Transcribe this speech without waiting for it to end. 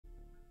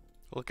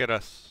Look at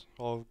us,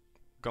 all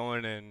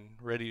going and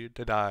ready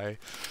to die.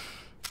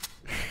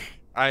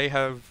 I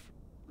have.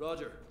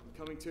 Roger,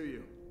 coming to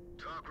you.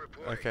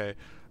 Okay,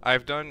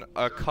 I've done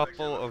a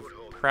couple of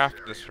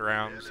practice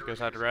rounds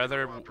because I'd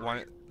rather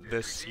want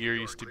this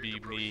series to be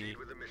me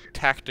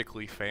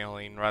tactically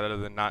failing rather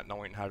than not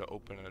knowing how to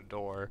open a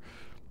door.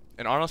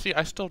 And honestly,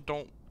 I still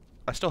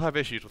have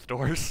issues with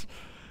doors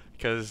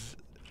because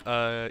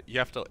you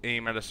have to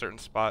aim at a certain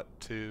spot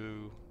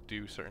to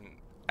do certain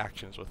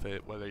actions with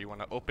it. Whether you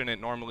want to open it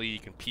normally, you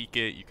can peek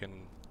it, you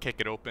can kick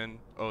it open.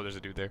 Oh, there's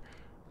a dude there.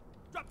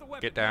 Drop the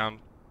weapon. Get down.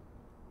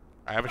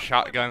 I have a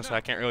shotgun, so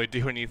I can't really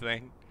do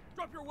anything.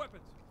 Drop your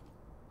weapons.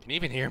 Can you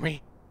even hear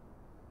me?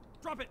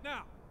 Drop it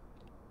now.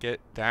 Get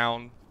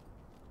down.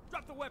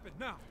 Drop the weapon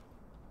now.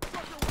 Drop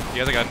your weapon. He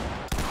has a gun.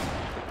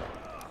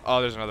 Oh,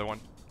 there's another one.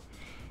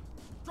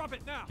 Drop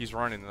it now. He's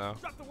running though.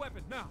 Drop the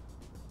weapon now.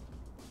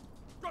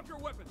 Drop your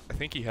weapon. I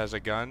think he has a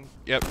gun.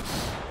 Yep.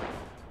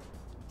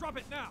 Drop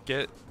it now.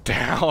 Get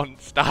down.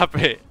 Stop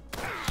it.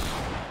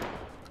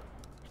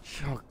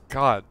 Oh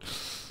god.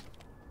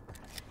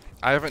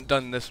 I haven't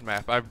done this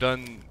map. I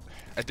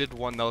did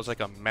one that was like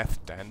a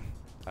meth den.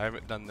 I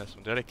haven't done this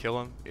one. Did I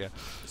kill him? Yeah.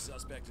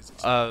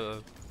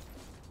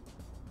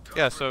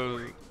 Yeah,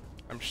 so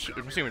I'm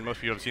assuming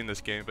most people have seen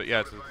this game, but yeah,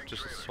 it's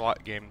just a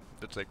SWAT game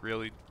that's like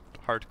really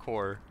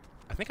hardcore.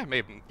 I think I may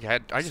have, yeah,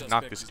 I just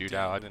knocked this dude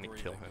out. I didn't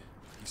kill him.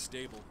 He's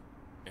stable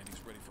and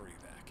he's ready for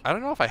evac. I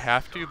don't know if I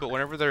have to, but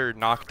whenever they're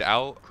knocked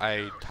out,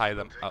 I tie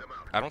them up.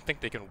 I don't think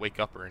they can wake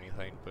up or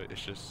anything, but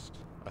it's just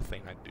a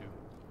thing I do.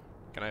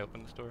 Can I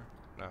open this door?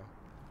 No.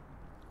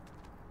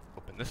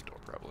 Open this door,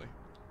 probably.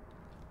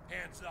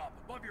 Hands up,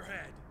 above your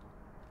head.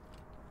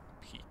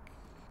 Peek.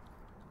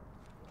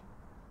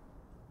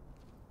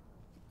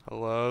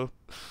 Hello?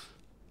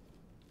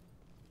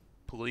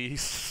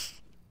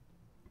 Police?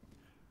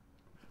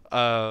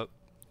 I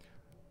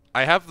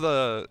have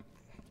the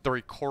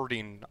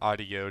recording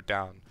audio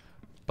down,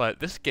 but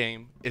this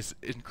game is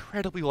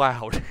incredibly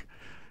loud.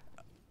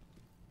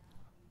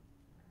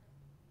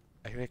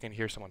 I think I can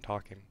hear someone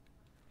talking.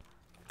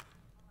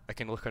 I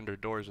can look under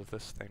doors with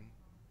this thing.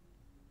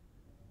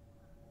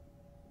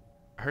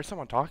 I heard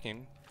someone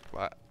talking,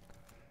 but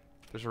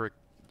there's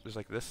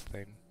like this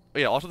thing. Oh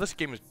yeah, also this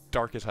game is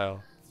dark as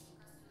hell.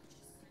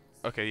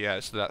 Okay, yeah,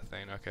 it's that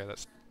thing. Okay,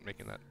 that's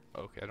making that.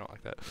 Okay, I don't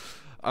like that.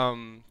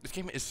 This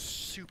game is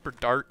super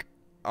dark.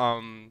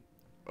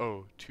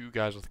 Oh, two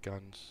guys with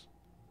guns.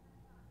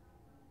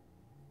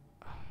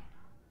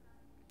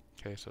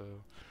 Okay, so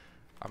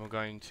I'm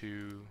going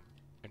to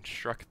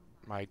instruct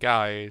my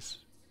guys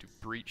to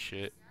breach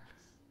it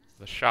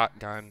with a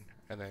shotgun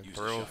and then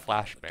throw a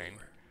flashbang.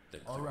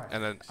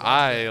 And then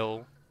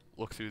I'll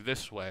look through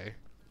this way.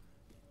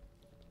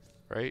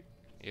 Right?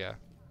 Yeah.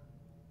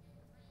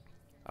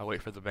 I'll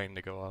wait for the bang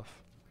to go off.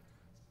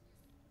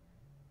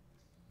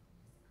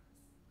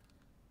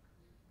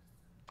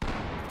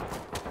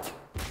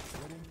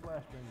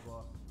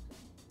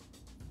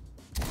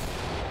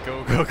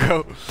 Go, go,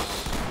 go.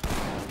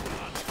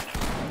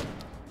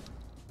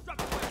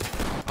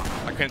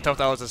 I couldn't tell if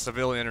that was a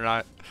civilian or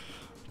not.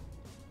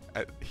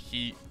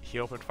 He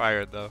opened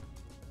fire though.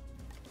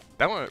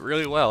 That went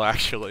really well,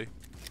 actually.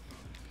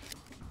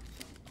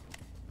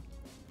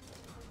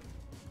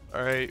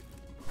 Alright,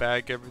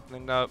 bag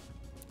everything up.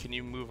 Can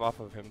you move off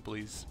of him,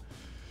 please?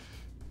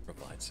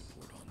 Provide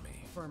support on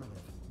me. Affirmative.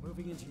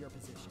 Moving into your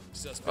position.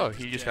 Suspect Oh,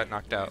 he just got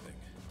knocked out.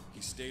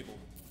 He's stable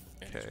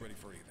and he's Okay. ready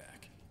for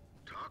evac.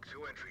 Talk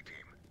to entry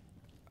team.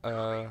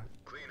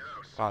 Clean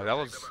house. Wow, that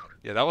was,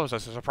 yeah, that was a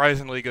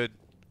surprisingly good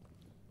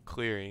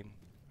clearing.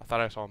 I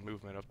thought I saw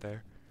movement up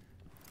there.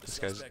 This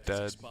guy's Suspect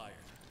dead. is expired.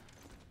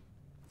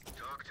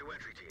 Talk to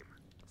entry team.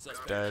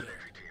 Dead.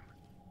 Entry team.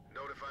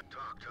 Notify.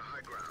 Talk to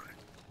high ground.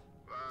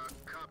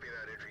 Copy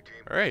that, entry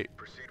team. Alright,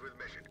 Proceed with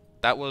mission.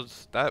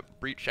 that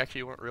breach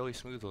actually went really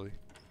smoothly.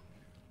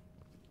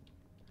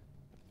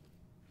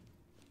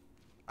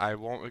 I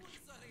won't.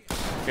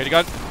 Get a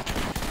gun.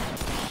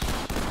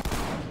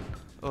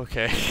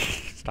 Okay,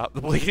 stop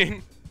the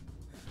bleeding.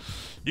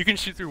 You can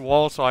shoot through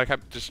walls, so I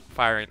kept just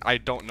firing. I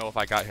don't know if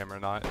I got him or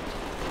not.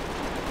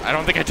 I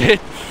don't think I did.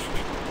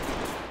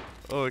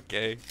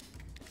 Okay.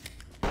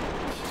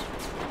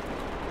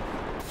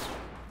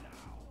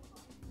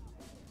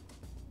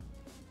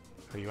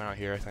 Oh, you went out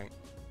here, I think.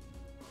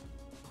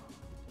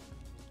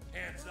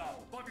 Hands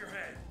up, above your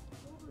head.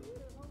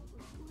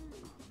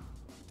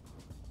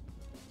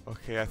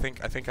 Okay, I think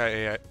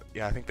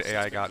the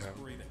AI got him.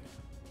 Breathing.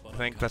 I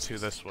think that's who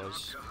this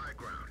was. To high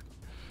ground.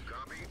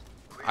 Copy.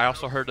 I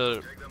also heard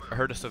a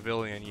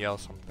civilian yell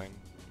something.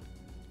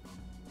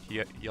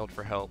 He yelled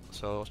for help,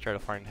 so let's try to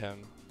find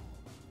him.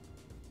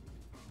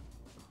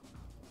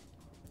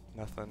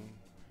 Nothing.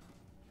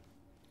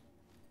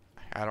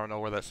 I don't know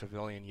where that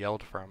civilian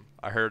yelled from.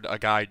 I heard a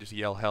guy just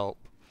yell help,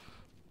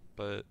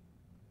 but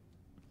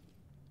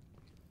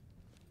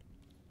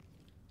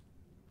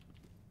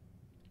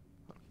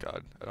oh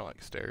god, I don't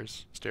like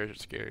stairs. Stairs are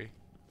scary.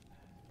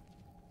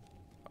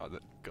 Oh,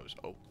 that goes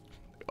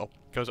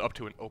goes up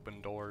to an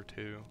open door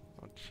too.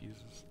 Oh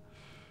Jesus.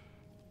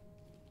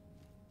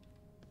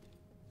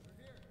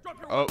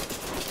 your Oh. weapon.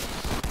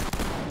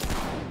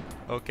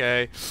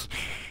 Okay.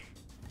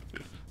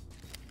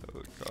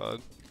 Oh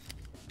god.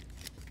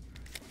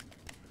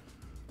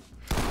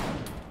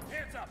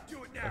 Hands up.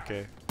 Do it now.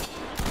 Okay.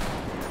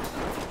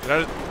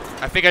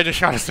 I think I just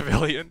shot a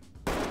civilian.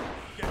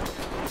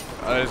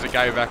 There's a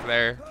guy back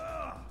there.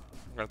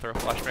 I'm gonna throw a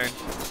flashbang.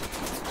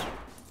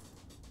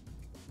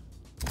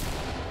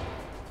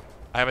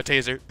 I have a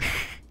taser.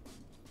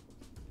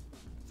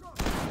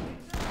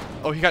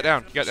 Oh, he got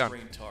down. He got down.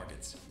 Restrain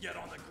targets. Get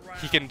on the ground.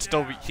 He can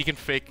still be, he can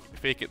fake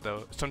it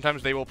though.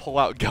 Sometimes they will pull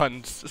out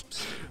guns.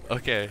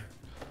 Okay.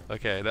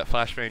 Okay, that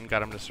flashbang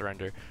got him to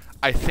surrender.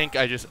 I think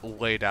I just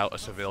laid out a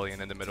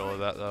civilian in the middle of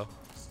that though.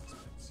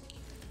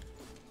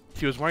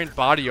 He was wearing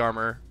body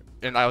armor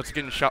and I was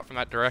getting shot from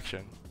that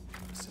direction.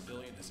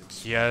 Civilian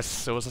has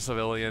Yes, it was a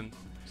civilian.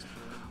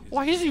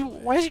 Why is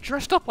he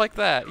dressed up like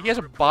that? He has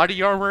a body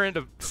armor and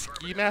a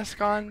ski mask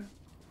on?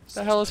 What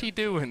the hell is he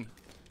doing?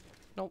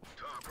 Nope.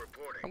 Talk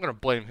reporting. I'm gonna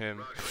blame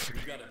him.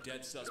 We've got a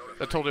dead suspect.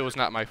 That totally was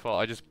not my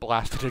fault. I just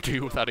blasted a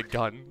dude without a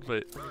gun,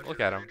 but look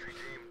at him. Entry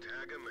team,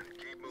 tag him and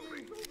keep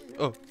moving.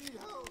 Oh,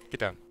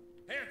 get down.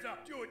 Hands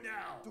up. Do it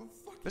now.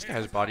 This guy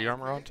has body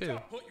armor on too.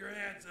 Put your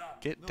hands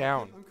up. Get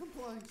down. I'm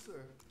complying,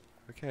 sir.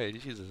 Okay,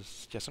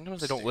 Jesus. Yeah,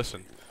 sometimes they don't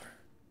listen.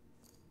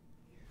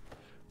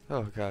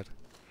 Oh god.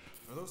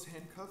 Are those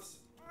handcuffs?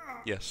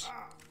 Yes.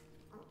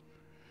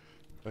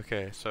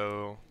 Okay,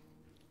 so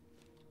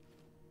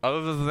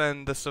other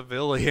than the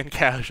civilian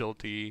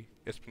casualty,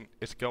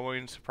 it's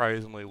going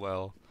surprisingly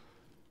well.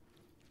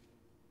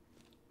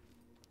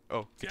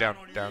 Oh, get down,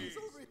 on your down. knees.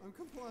 I'm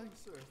complying,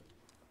 sir.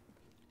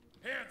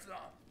 Hands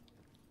up.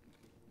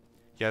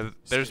 Yeah,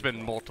 there's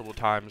been multiple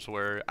times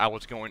where I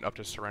was going up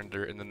to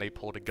surrender and then they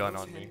pulled a gun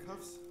Those on me.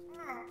 handcuffs?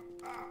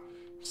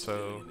 So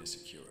Civilian is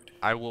secured.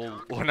 I will,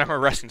 when I'm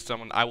arresting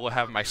someone, I will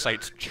have my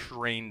sights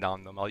trained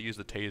on them. I'll use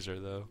the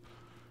taser though.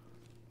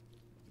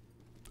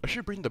 I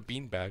should bring the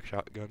beanbag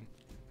shotgun.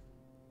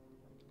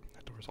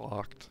 That door's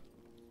locked.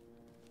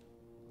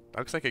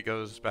 Looks like it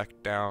goes back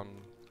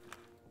down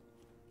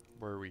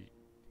where we.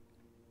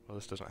 Well,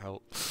 this doesn't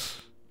help.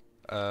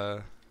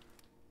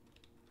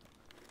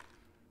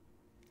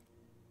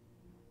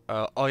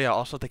 Oh yeah.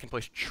 Also, they can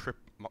place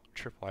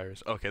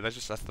tripwires. Okay,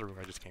 that's the room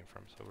I just came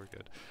from, so we're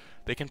good.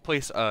 They can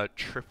place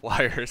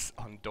tripwires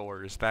on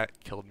doors. That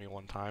killed me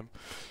one time.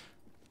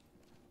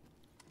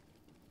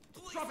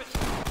 Drop it.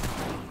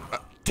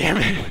 Damn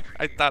it!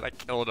 I thought I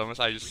killed him,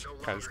 so I just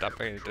kind of stopped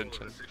paying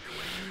attention.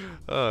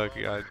 Oh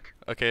god.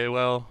 Okay,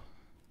 well,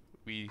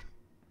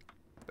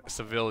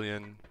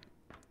 civilian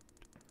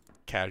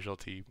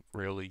casualty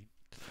really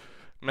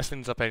messed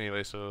things up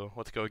anyway. So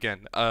let's go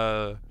again.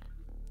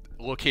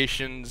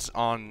 Locations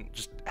on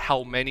just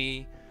how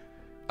many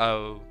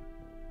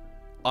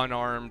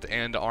unarmed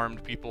and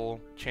armed people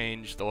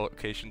change, the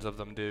locations of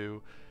them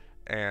do,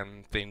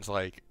 and things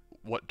like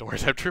what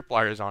doors have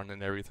tripwires on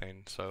and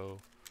everything. So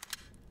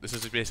this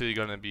is basically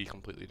going to be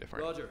completely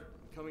different. Roger,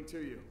 coming to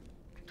you.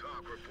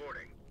 Talk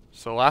reporting.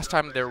 So last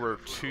time there were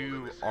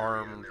 2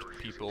 armed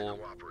people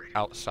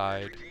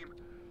outside. Entry team,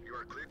 you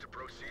are cleared to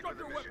proceed Drop with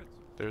the your mission.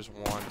 weapons. There's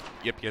one.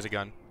 Yep, he has a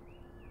gun.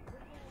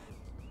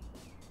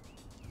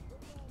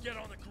 Get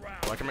on the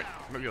ground. Oh, I now.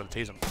 might be able to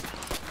tase him.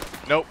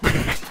 Nope.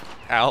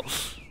 Ow.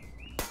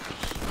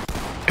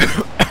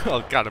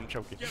 Oh god, I'm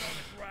choking. Get on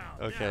the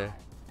ground. Okay.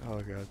 Now.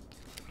 Oh god.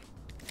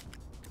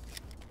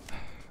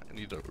 I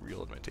need to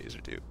reload my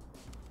taser too.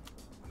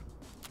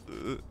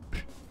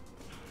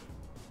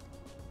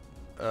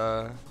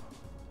 I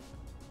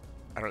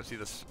don't see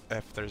this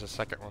if there's a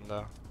second one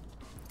though.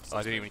 Oh,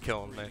 I didn't even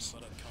kill him. Nice.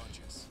 But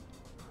unconscious.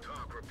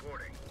 Talk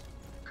reporting.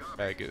 Copy.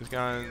 Bag his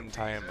gun,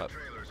 tie him And up.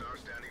 trailers are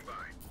standing by.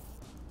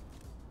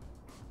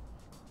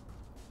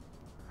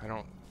 I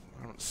don't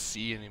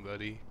see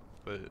anybody,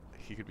 but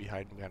he could be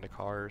hiding behind a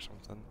car or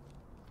something.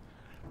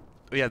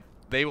 But yeah,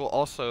 they will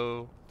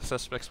also, the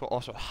suspects will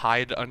also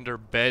hide under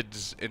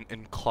beds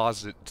in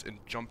closets and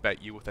jump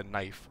at you with a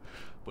knife,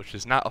 which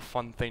is not a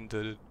fun thing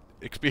to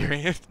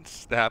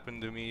experience. That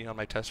happened to me on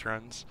my test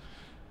runs.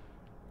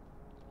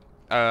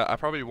 I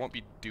probably won't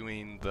be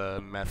doing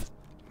the meth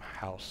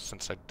house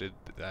since I did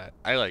that.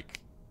 I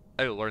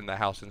learned the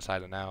house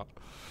inside and out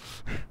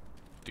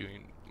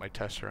doing my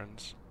test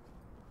runs.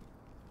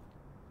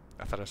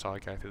 I thought I saw a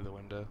guy through the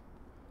window.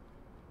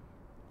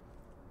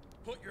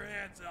 Put your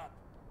hands up.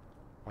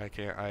 Why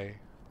can't I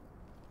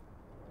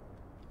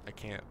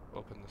can't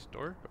open this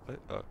door? What?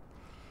 Oh.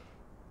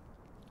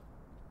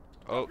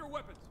 Drop your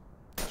weapons.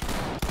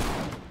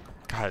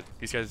 God,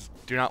 these guys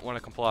do not want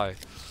to comply.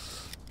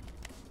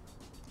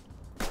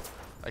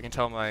 I can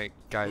tell my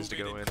guys to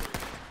go in.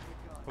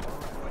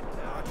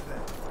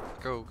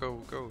 Go, go,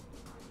 go.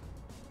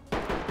 I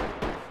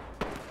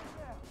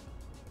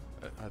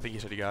think he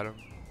said he got him.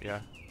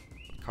 Yeah.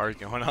 The car's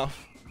going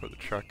off. Or the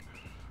truck.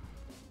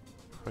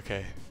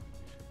 Okay.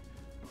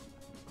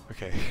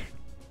 Okay.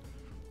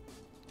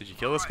 Did you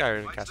kill this guy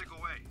or cast?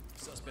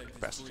 Suspect is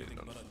Bastard, breathing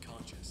don't- but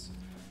unconscious.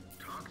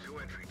 Talk to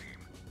entry team.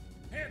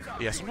 Hands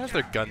up. Yeah, sometimes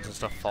their guns and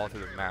stuff fall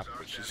through the map,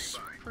 which is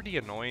pretty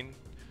annoying.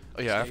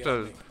 Oh yeah, I have Stay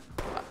on to me.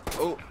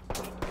 Oh.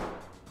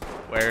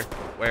 Where?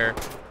 Where?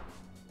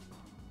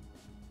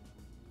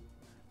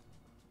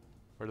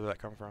 Where did that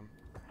come from?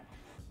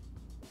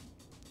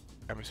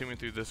 I'm assuming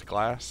through this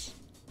glass,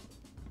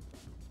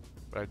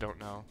 but I don't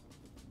know.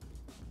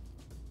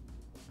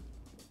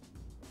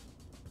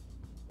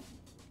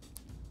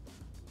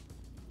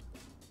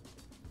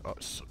 Oh,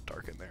 it's so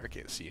dark in there, I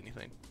can't see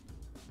anything.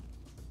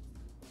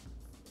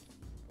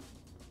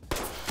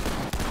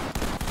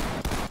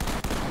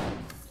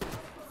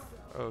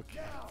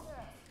 Okay.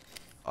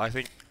 I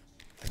think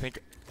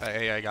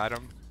AI got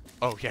him.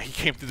 Oh yeah, he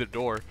came through the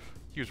door.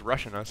 He was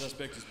rushing us.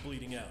 Suspect is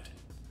bleeding out.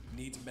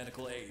 Needs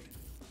medical aid.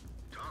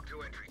 Talk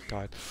to entry team.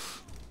 God.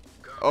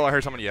 Oh, I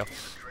heard somebody yell.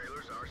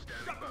 Trailers are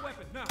standing Drop the by.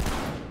 weapon now.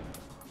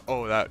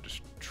 Oh, that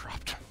just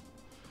dropped.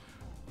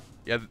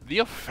 Yeah, the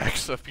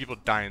effects of people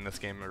dying in this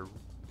game are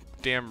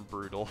damn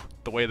brutal.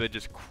 The way they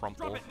just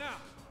crumple Drop it now.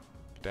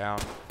 down.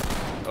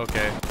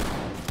 Okay.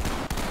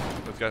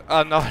 Let's go.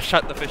 Oh no, I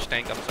shot the fish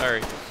tank. I'm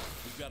sorry.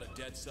 We've got a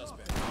dead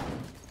suspect.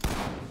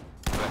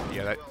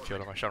 Yeah, that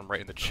killed him. I shot him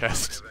right in the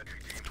chest.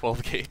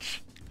 12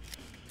 gauge.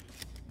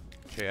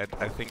 Okay,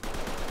 I think.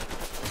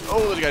 Oh,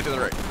 there's a guy to the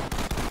right.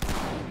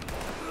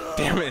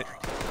 Damn it.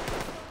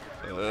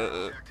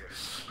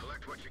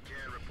 Collect what you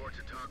can. Report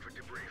to talk for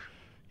debrief.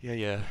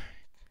 Yeah.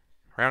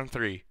 Round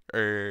 3.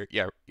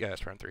 Yeah,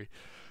 it's round 3.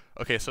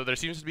 Okay, so there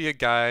seems to be a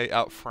guy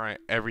out front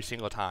every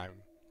single time.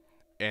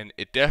 And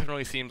it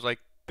definitely seems like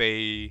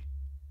they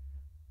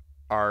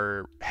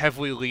are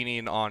heavily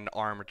leaning on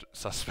armed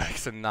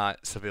suspects and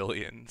not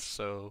civilians.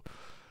 So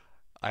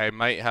I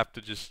might have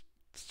to just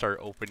start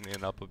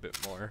opening up a bit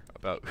more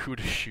about who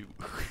to shoot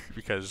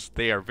because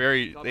they are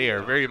very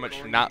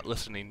much not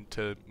listening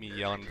to me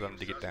yelling at them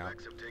to get down.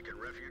 Suspects have taken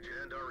refuge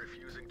and are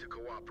refusing to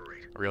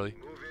cooperate. Really?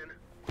 Move in.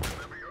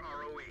 Remember your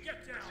ROE.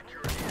 Get down.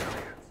 Secure the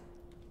area.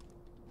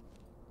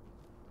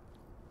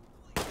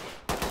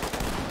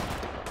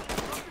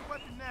 Drop your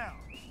weapon now.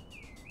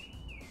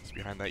 It's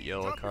behind that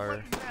yellow Drop your car.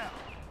 weapon now.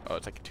 Oh,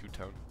 it's like a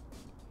two-tone.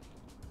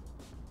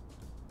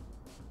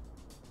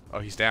 Oh,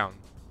 he's down.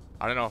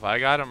 I don't know if I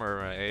got him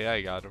or my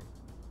AI got him.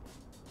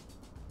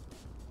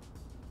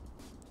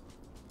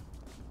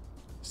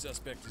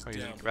 Suspect is Oh, he's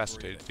down. but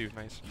incapacitated breathing.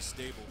 too. Nice. He's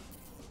stable,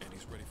 and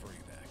he's ready for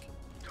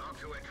evac. Talk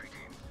to entry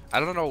team. I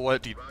don't know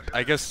what.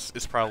 I guess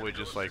it's probably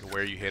just like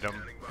where you hit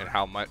them and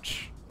how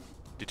much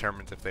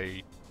determines if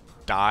they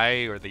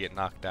die or they get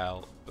knocked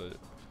out. But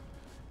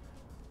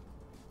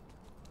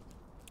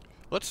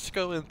let's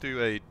go in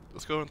through a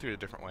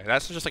different way.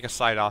 That's just like a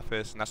side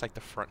office, and that's like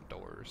the front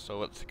door. So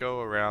let's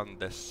go around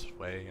this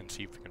way and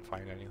see if we can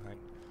find anything.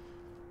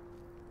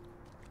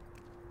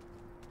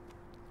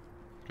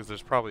 Because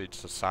there's probably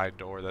just a side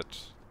door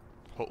that's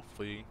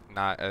hopefully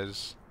not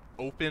as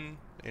open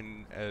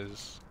and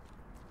as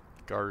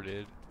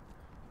guarded.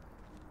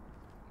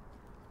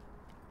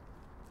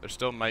 There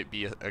still might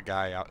be a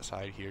guy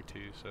outside here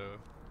too, so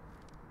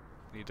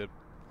need to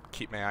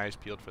keep my eyes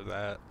peeled for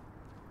that.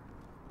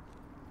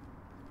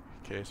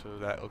 Okay, so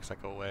that looks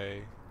like a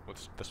way.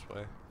 What's this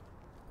way?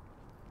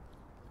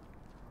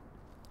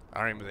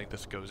 I don't even think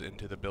this goes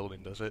into the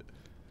building, does it?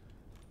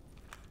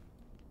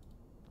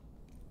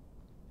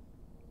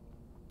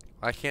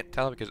 I can't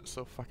tell because it's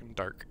so fucking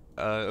dark.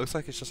 It looks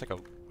like it's just like a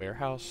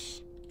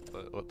warehouse,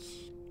 but let's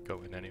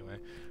go in anyway.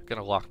 I'm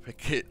gonna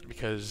lockpick it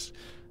because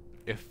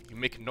if you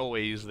make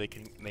noise,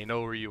 they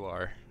know where you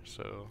are.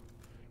 So,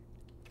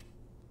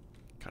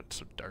 God, it's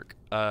so dark.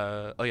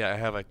 Oh yeah, I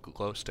have like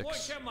glow Lloyd,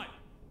 sticks. chem light.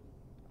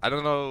 I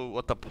don't know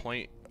what the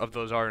point of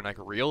those are in like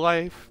real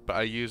life, but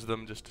I use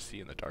them just to see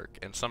in the dark,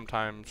 and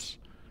sometimes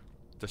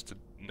just to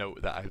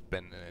note that I've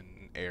been in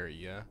an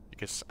area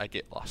because I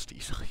get lost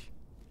easily.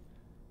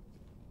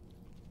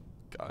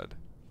 God.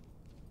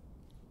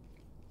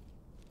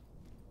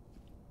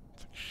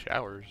 It's like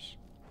showers.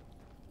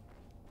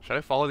 Should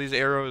I follow these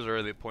arrows or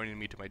are they pointing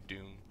me to my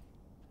doom?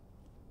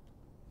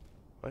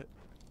 What?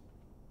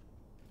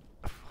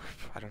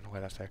 I don't know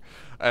why that's there.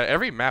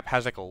 Every map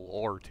has like a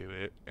lore to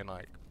it and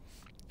like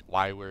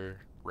why we're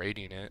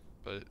raiding it,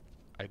 but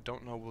I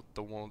don't know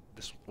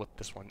what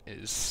this one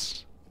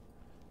is.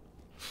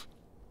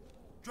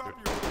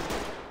 Drop your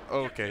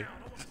Okay.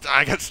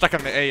 I got stuck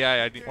on the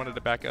AI. Wanted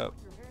to back up.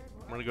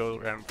 I'm gonna go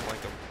around and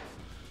flank him.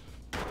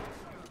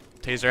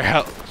 Taser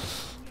out.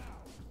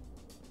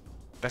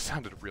 That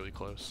sounded really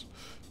close.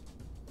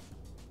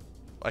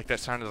 Like that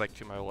sounded like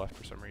to my left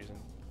for some reason.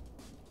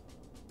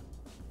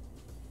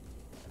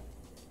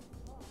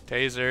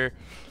 Taser.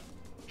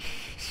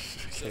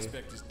 Okay.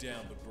 Suspect is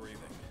down but breathing.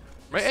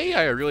 My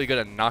AI are really good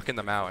at knocking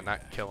them out and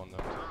not killing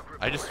them.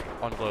 I just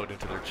unload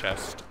into their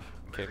chest.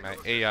 Okay, my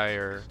AI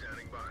are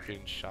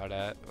getting shot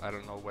at. I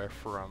don't know where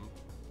from.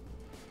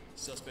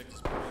 Suspect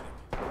is breathing,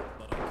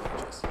 but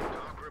unconscious.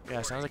 Yeah,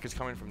 it sounds like it's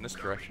coming from this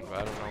direction, but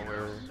I don't know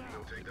where.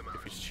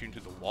 If he's shooting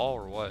through the wall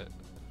or what.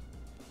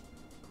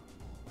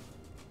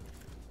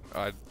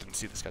 Oh, I didn't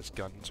see this guy's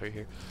gun. It's right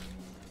here.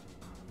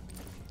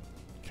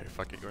 Okay,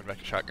 fuck it. Going back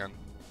to shotgun.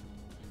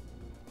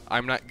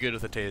 I'm not good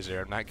with a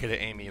taser. I'm not good at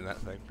aiming that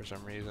thing for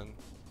some reason.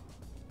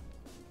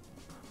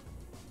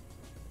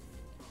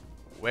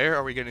 Where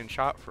are we getting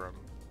shot from?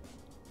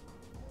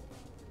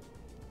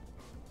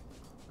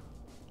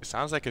 It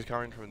sounds like it's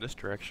coming from this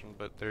direction,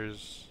 but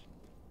there's...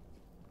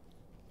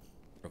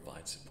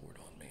 Provide support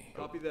on me.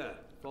 Copy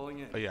that. Falling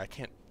in. Oh yeah, I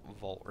can't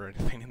vault or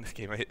anything in this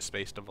game. I hit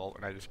space to vault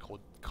and I just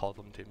called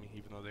them to me,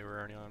 even though they were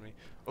already on me.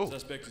 Oh!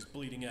 Suspect is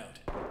bleeding out.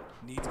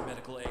 Needs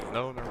medical aid.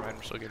 No, never mind.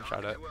 I'm still getting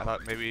shot at. I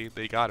thought maybe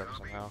they got him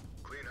somehow.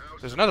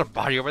 There's another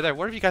body over there.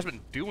 What have you guys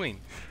been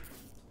doing?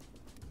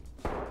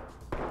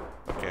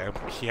 Okay,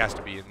 he has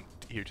to be in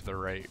here to the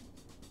right.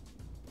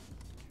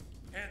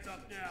 Hands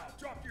up now.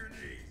 Drop your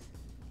knees.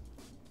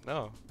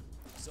 No.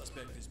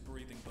 Suspect is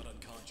breathing but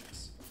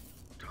unconscious.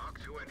 Talk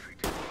to entry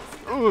team.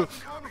 Ooh.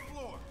 On the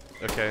floor.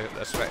 Okay,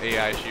 that's the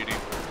AI shooting.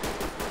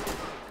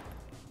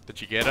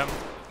 Did you get him?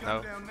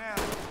 No. Gun down now.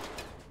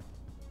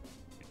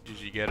 Did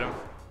you get him?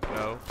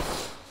 No.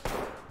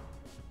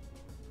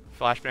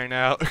 Flashbang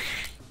out.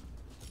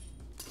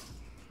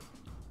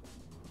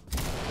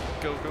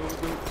 Go, go,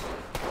 go.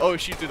 Oh,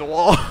 shoot through the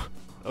wall.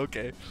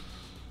 Okay.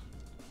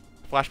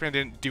 Flashbang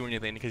didn't do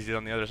anything because he's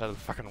on the other side of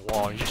the fucking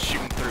wall. He's just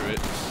shooting through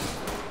it.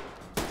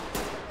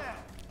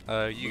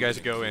 You guys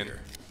go in.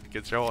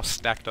 Because they're all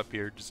stacked up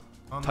here, just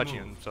touching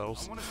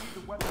themselves. I want to see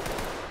the weapon.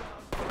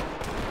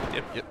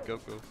 Yep, go,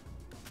 go.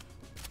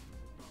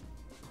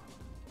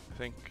 I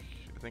think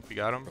we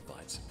got him.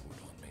 Provide support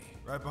on me.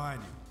 Right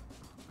behind you.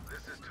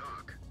 This is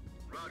talk.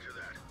 Roger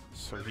that.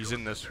 So he's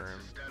in this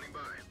room. Standing by.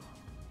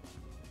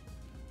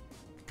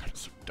 God,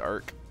 it's so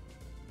dark.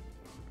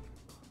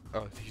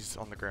 Oh, he's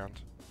on the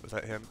ground. Was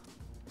that him?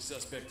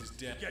 Suspect is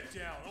dead. Get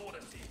down. I want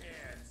to see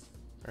hands.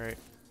 Alright.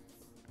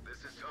 This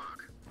is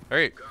talk.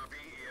 Alright. Copy.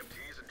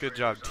 EMTs and Good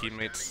job, trainers are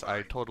teammates. standing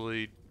I by.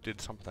 totally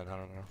did something. I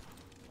don't know.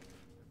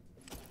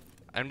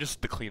 I'm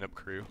just the cleanup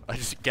crew. I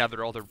just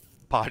gather all the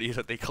bodies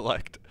that they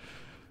collect.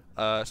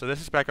 So this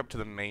is back up to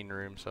the main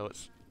room, so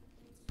let's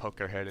poke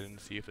our head in and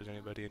see if there's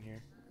anybody in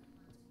here.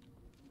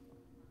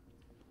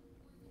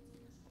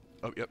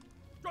 Oh, yep.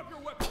 Drop your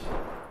weapon.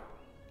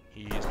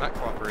 He's not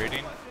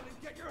cooperating.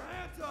 Get your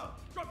hands up.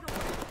 Drop your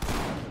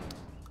weapon.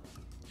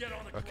 Get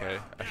on the Okay,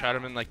 ground. I shot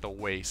him in like the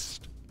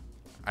waist.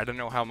 I don't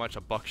know how much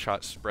a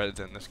buckshot spreads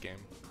in this game.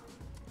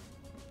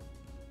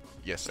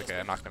 Yes, okay,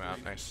 I knocked him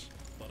out. Nice.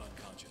 But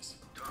unconscious.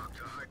 Talk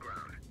to high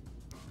ground.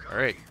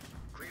 Alright,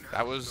 Clean that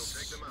house, was...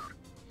 they'll take them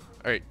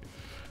out. Alright,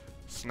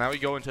 so now we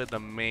go into the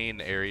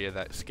main area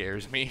that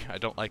scares me. I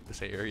don't like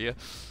this area.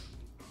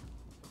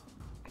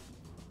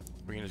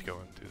 We can just go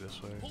in through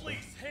this way. so.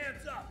 Police,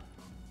 hands up.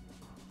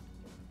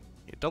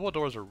 Yeah, double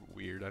doors are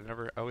weird. I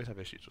always have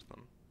issues with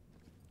them.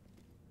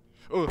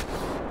 Oh!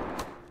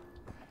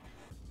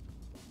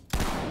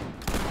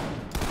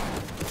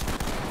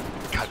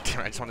 God damn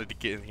it, I just wanted to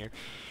get in here.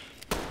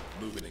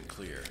 Moving and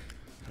clear.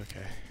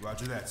 Okay,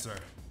 Roger that, sir.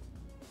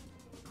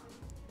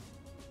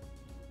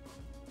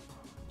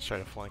 let's try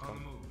to flank him.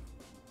 move.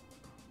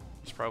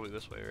 He's probably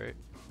this way, right?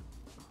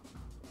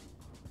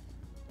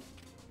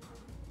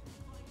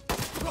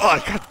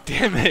 Oh, god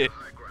damn it!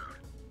 High ground.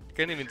 I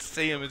can't even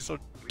see him, it's so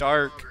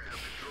dark. Longer have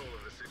control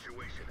of the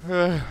situation.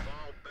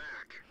 Fall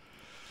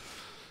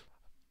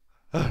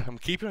back. I'm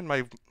keeping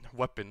my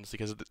weapons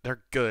because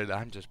they're good,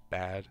 I'm just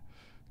bad.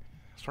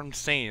 That's what I'm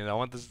saying. I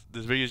want this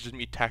video is just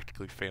me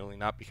tactically failing,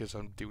 not because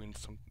I'm doing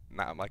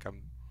not like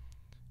I'm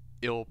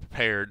ill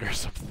prepared or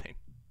something.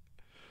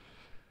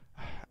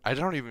 I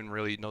don't even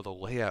really know the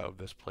layout of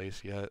this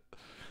place yet.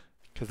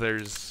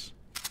 Because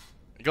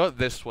you go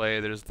this way,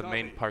 there's the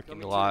main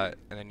parking lot,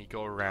 and then you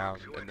go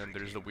around, and then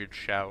there's the weird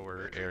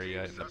shower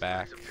area in the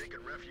back. Suspects have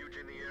taken refuge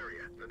in the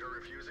area and are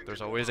refusing There's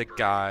to always a cooperate.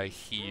 guy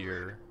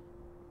here.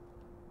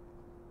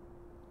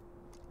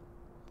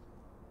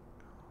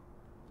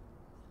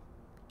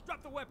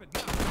 Drop the weapon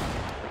now.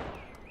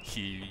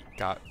 He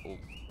got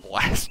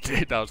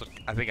blasted. I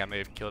think I may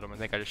have killed him. I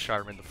think I just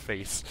shot him in the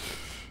face.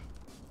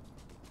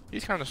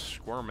 He's kind of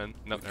squirming.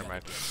 No, never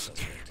mind.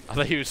 I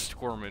thought he was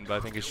squirming, but I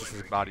think it's just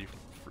his body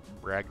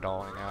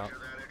ragdolling out. Roger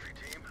that, entry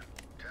team.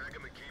 Tag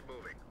 'em and keep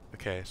moving.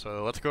 Okay,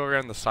 so let's go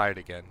around the side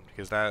again,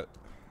 because that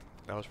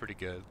was pretty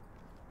good.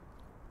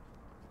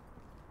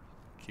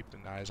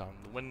 Keeping eyes on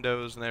the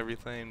windows and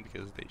everything,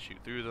 because they shoot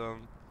through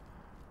them.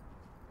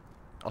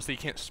 Also, you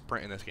can't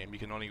sprint in this game. You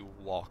can only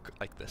walk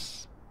like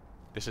this.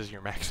 This is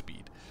your max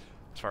speed,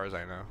 as far as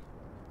I know.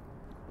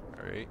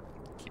 Alright,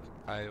 keep an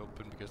eye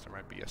open because there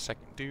might be a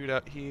second dude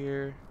out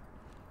here.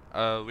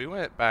 We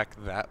went back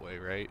that way,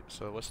 right?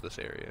 So what's this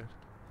area?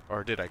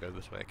 Or did I go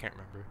this way? I can't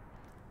remember.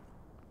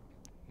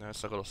 No,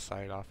 it's a little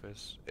side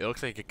office. It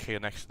looks like it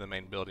connects to the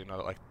main building,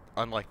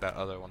 unlike that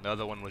other one. The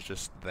other one was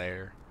just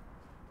there.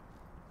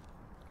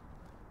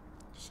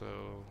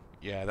 So,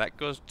 yeah, that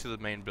goes to the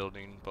main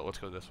building, but let's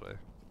go this way.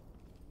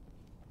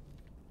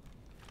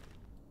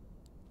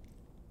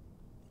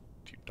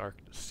 Too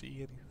dark to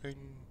see anything.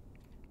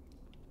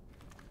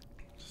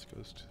 This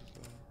goes to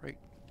the right.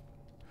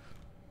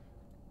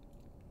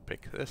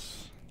 Pick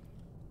this.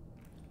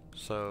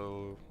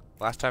 So,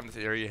 last time this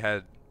area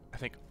had, I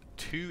think,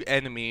 2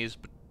 enemies,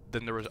 but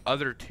then there was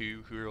other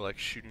 2 who were like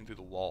shooting through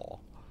the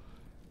wall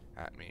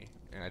at me,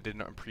 and I did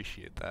not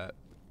appreciate that.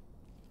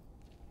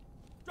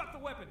 Drop the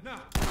weapon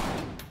now.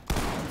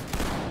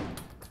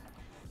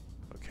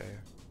 Okay,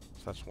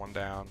 so that's one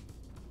down.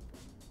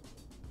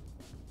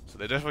 So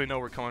they definitely know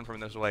we're coming from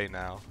this way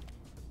now.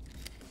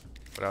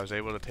 But I was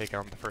able to take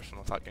out the first one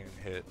without getting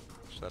hit,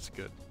 so that's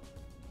good.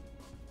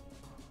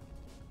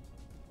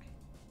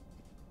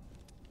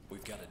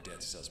 We've got a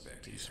dead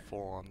suspect. He's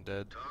full on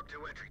dead. Talk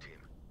to entry team.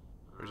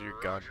 Where's your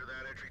gun? Roger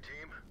that, entry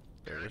team.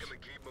 There it Tag is. 'em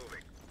and keep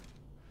moving.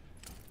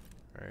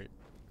 Alright.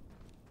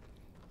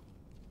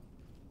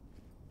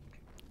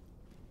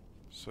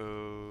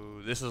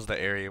 So this is the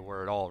area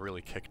where it all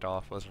really kicked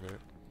off, wasn't it?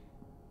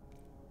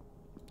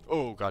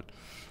 Oh god.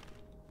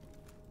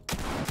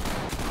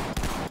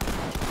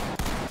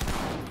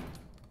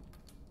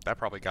 That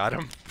probably got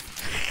him.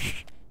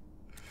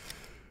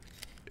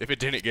 If it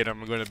didn't get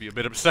him, I'm going to be a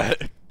bit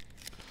upset.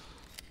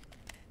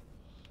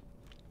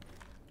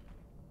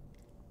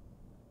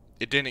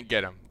 It didn't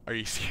get him. Are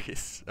you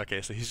serious?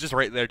 Okay, so he's just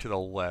right there to the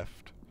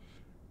left.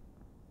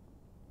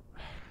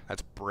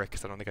 That's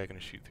bricks. I don't think I can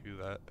shoot through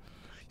that.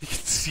 You can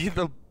see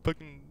the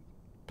fucking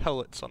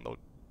pellets on the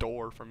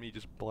door from me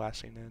just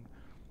blasting in.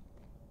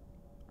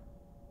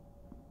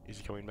 Is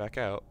he coming back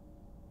out?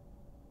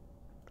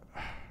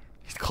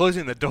 He's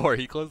closing the door.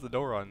 He closed the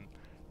door on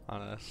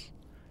us.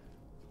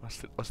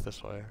 What's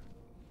this way?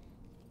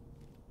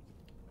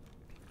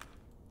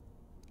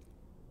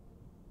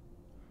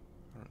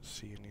 I don't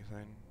see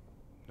anything.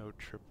 No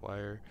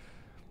tripwire.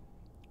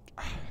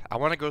 I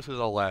want to go to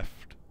the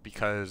left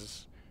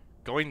because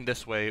going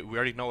this way, we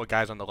already know a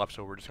guy's on the left,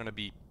 so we're just gonna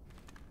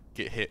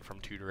get hit from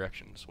two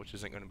directions, which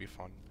isn't gonna be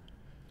fun.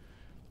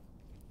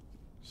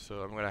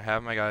 So I'm gonna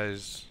have my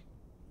guys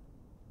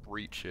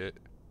breach it,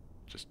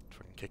 just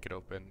fucking kick it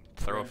open,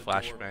 throw a Bang the door,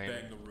 flashbang,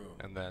 bang the room.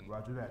 and then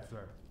Roger that,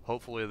 sir.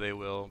 hopefully they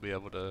will be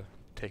able to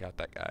take out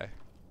that guy.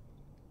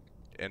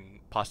 And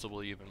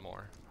possibly even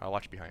more. I'll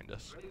watch behind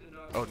us.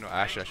 Oh no,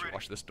 actually I should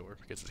watch this door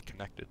because it's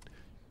connected.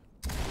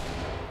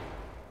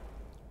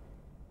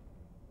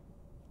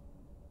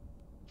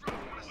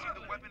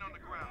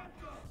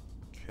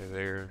 Okay,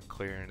 they're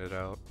clearing it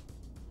out.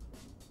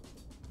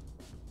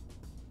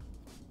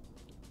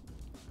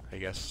 I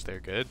guess they're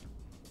good.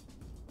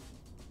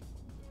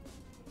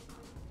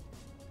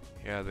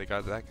 Yeah, they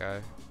got that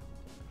guy.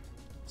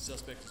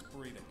 Suspect is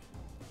breathing,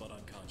 but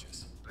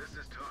unconscious. This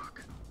is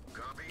talk.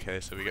 Copy. Okay,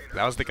 so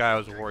that was the guy I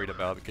was worried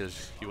about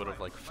because he would have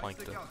like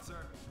flanked him.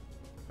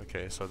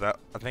 Okay, so that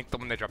I think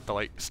when they dropped the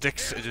light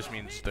sticks, it just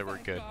means they were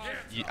good.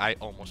 I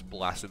almost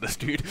blasted this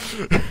dude.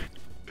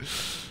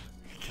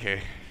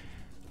 Okay.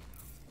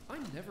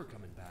 I'm never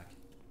coming back.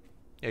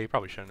 Yeah, you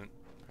probably shouldn't.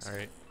 All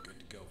right. Good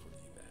to go for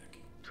the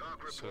evac.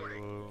 Talk So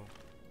reporting.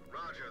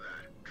 Roger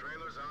that.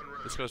 Trailers en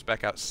route. this goes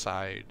back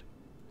outside.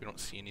 We don't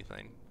see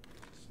anything.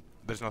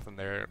 There's nothing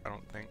there, I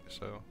don't think.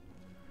 So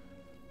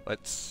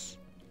let's.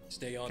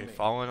 Stay on Okay, me.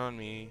 following on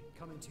me,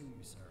 Coming to you,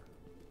 sir.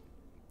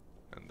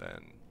 and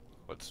then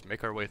let's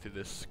make our way through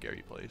this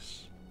scary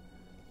place.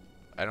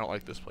 I don't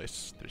like this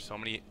place. There's so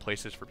many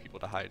places for people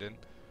to hide in.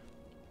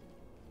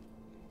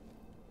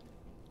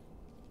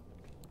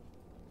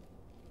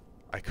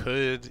 I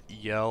could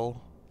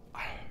yell.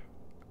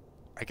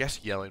 I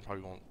guess yelling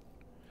probably won't.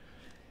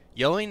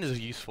 Yelling is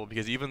useful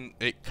because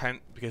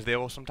because they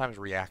will sometimes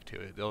react to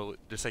it. They'll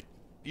just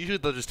usually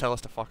they'll just tell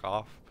us to fuck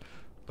off,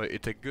 but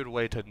it's a good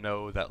way to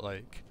know that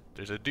like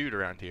there's a dude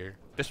around here.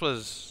 This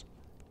was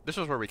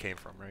where we came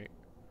from, right?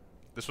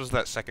 This was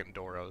that second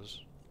door I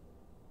was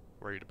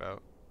worried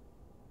about.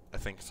 I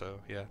think so,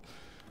 yeah.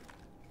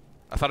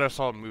 I thought I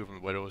saw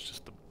movement, but it was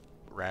just the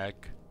rag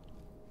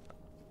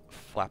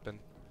flapping.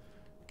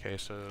 Okay,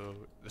 so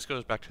this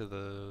goes back to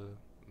the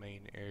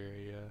main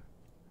area.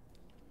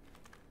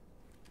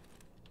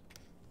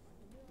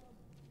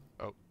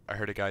 Oh, I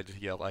heard a guy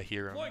just yell. I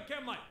hear him. Deploying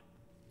chem light.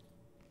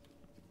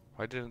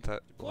 Why didn't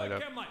that light Deploying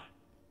up? chem light.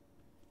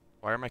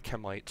 Why are my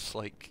chem lights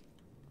like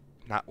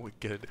not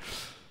good?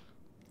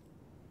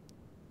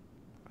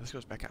 This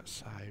goes back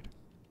outside.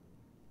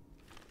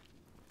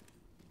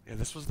 Yeah,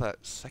 this was that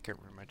second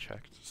room I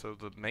checked. So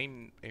the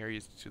main area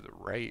is to the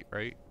right,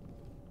 right?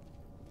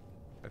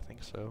 I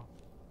think so.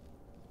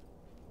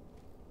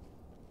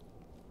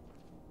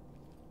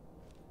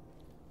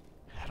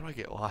 How do I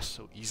get lost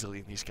so easily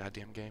in these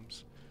goddamn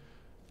games?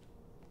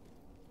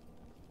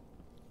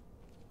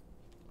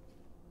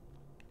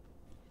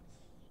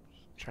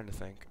 Trying to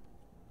think.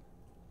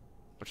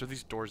 Which of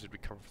these doors did we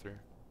come through?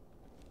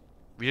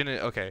 We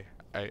didn't. Okay,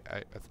 I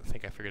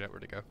think I figured out where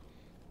to go.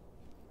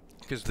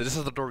 Because this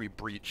is the door we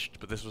breached,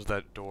 but this was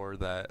that door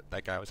that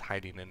guy was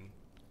hiding in,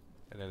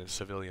 and then the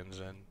civilians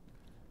in.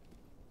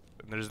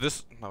 And there's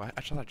this. No, I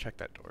thought I checked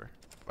that door.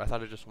 I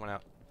thought it just went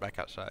out back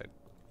outside.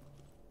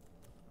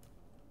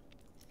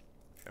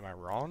 Am I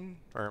wrong,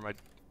 or am I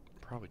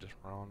probably just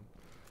wrong?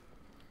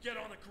 Get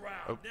on the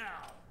ground Oh.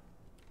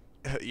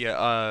 now.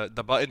 Yeah,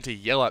 the button to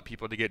yell at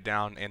people to get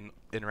down and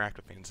interact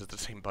with things is the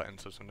same button,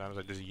 so sometimes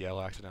I just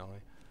yell accidentally.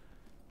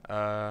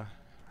 I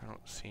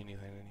don't see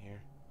anything in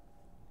here.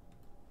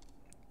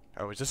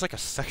 Oh, is this like a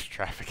sex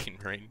trafficking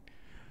ring?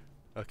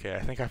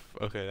 Okay,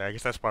 okay, I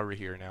guess that's why we're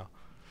here now.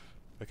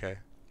 Okay.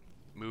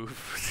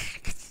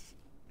 Move.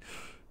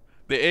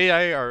 The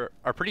AI are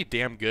pretty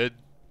damn good,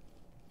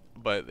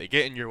 but they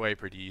get in your way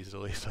pretty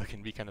easily, so it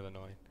can be kind of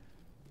annoying.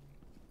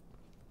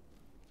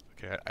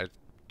 Okay, I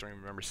don't even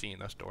remember seeing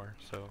this door,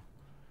 so...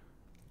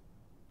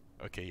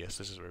 Okay, yes,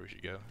 this is where we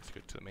should go. Let's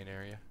go to the main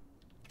area.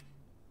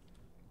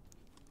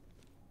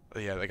 Oh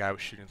yeah, the guy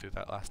was shooting through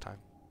that last time.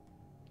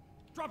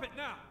 Drop it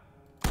now.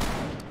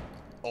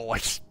 Oh, I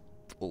just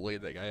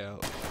laid that guy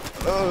out.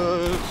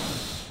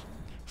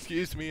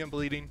 Excuse me, I'm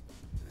bleeding.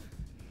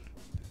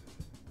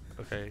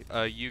 Okay,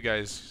 you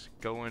guys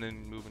go in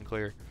and move and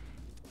clear.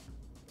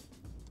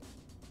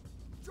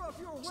 Drop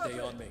your weapon. Stay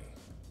on me.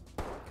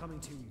 Coming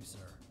to you, sir.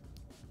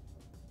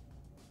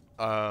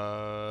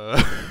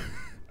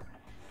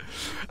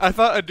 I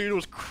thought a dude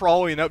was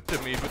crawling up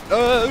to me,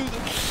 but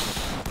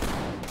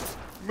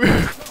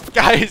move,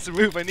 guys,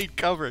 move! I need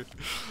cover.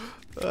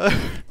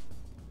 Oh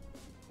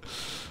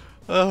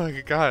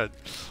my god!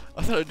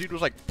 I thought a dude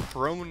was like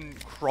prone,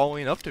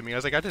 crawling up to me. I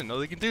was like, I didn't know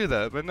they could do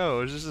that, but no,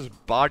 it was just his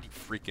body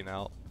freaking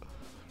out.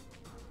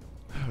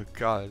 Oh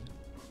god!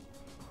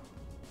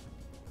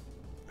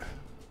 There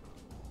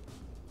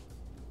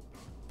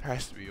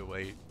has to be a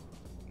way.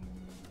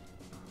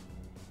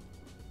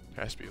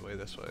 There has to be a way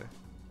this way.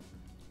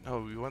 No,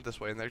 we went this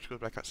way, and then it goes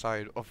back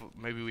outside. Oh,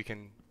 maybe we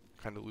can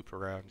kind of loop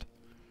around.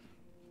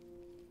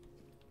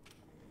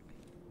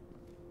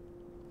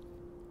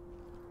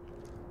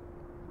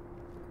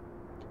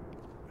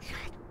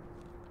 God.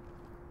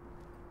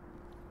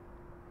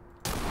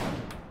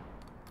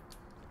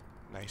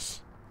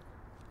 Nice.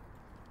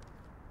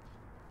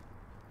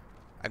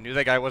 I knew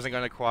that guy wasn't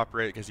going to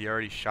cooperate because he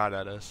already shot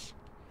at us.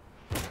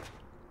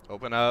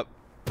 Open up,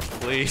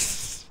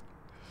 please.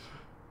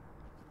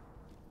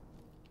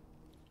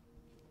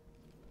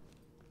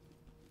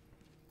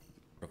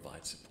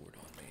 Provide support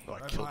on me. Oh, I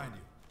Right killed behind him.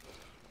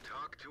 you.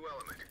 Talk to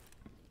element.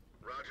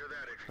 Roger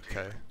that, entry team.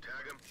 Okay.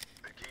 Tag him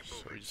and keep So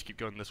moving. we just keep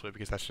going this way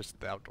because that's just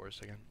the outdoors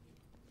again.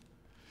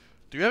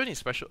 Do we have any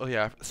special? Oh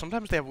yeah,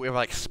 sometimes we have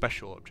like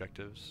special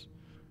objectives.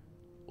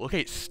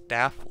 Locate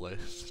staff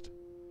list.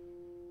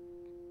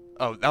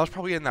 Oh, that was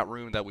probably in that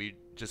room that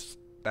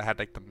that had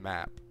like the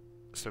map.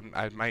 So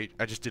I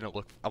just didn't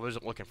look. I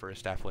wasn't looking for a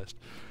staff list.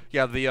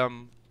 Yeah,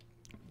 the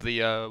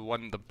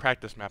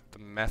practice map, the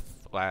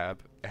meth lab,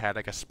 it had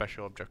like a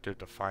special objective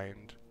to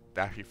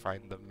actually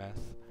find the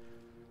meth.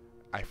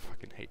 I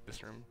fucking hate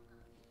this room.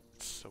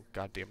 It's so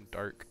goddamn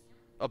dark.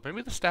 Oh,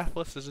 maybe the staff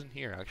list is in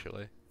here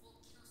actually.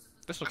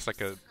 This looks like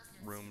a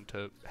room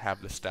to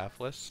have the staff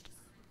list.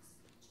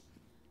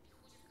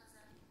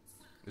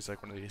 It's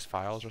like one of these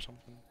files or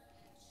something.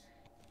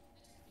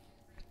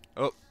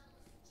 Oh.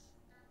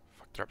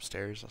 Fuck, they're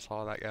upstairs. I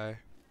saw that guy.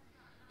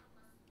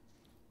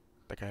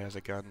 That guy has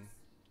a gun.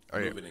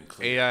 Alright, Moving and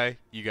clear. AI,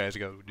 you guys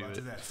go do Roger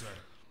it. that, sir.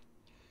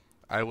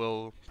 I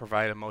will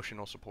provide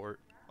emotional support.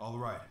 All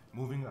right,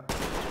 moving up.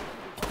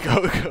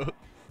 Go, go.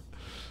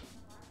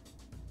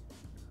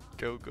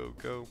 Go, go,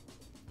 go.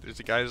 There's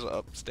the guys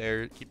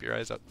upstairs. Keep your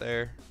eyes up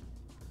there.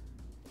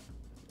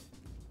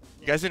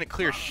 You guys didn't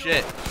clear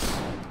shit.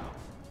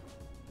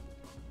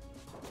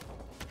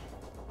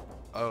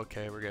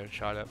 Okay, we're getting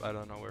shot at. I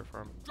don't know where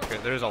from. Okay,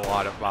 there's a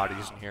lot of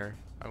bodies in here.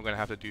 I'm gonna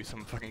have to do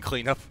some fucking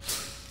cleanup.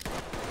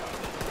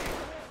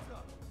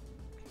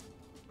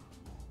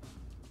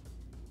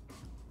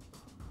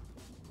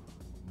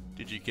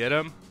 Did you get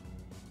him?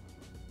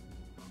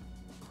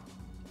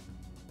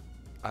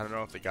 I don't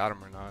know if they got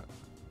him or not.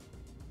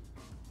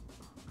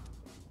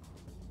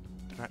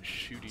 They're not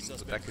shooting,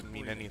 but that could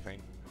mean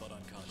anything. But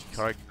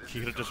unconscious. He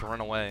could have just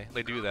run away.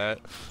 They do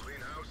that. Clean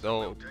house.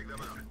 They'll Take them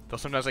out. they'll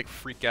sometimes like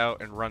freak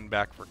out and run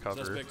back for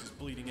cover. Suspect is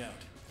bleeding out.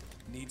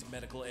 Needs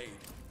medical aid.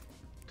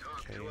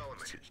 Talk Okay, to let's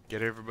element.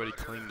 get everybody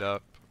cleaned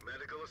up,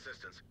 Medical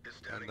assistance is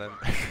and standing then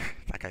by.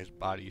 that guy's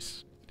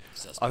body's.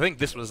 Suspect I think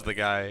this was the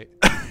guy.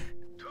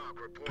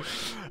 Talk reporting.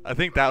 I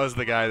think that was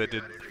the guy that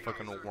did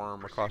fucking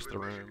worm across the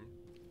room.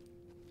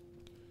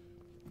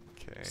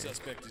 Okay.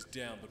 Suspect is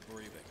down but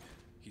breathing.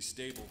 He's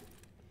stable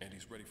and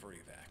he's ready for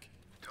evac.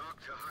 Talk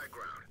to high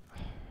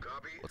ground.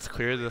 Copy. Let's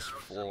clear this Clean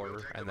house, floor we'll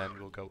take and them then out.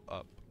 we'll go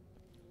up.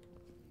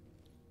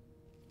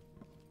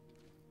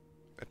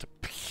 That's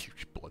a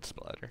huge blood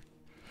splatter.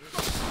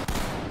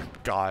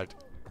 God.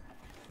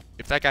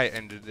 If that guy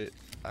ended it,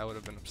 I would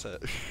have been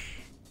upset.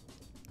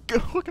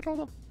 Look at all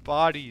the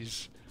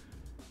bodies.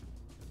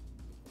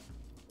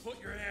 Put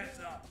your hands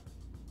up.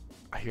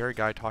 I hear a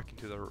guy talking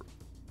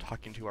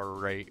to our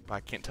right, but I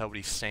can't tell what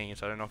he's saying,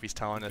 so I don't know if he's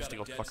telling us to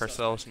go fuck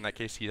ourselves. In that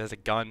case, he has a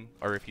gun,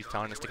 or if he's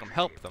telling us to come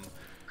help them.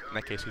 In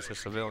that case, he's a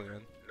civilian.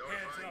 Hands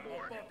up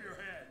above your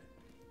head.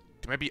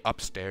 They might be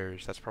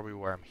upstairs. That's probably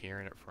where I'm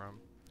hearing it from.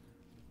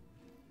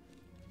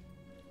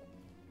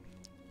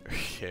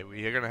 Okay,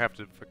 we are gonna have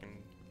to fucking.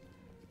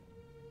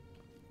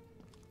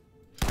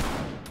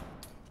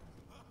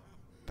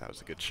 That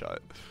was a good shot.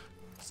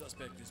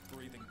 Suspect is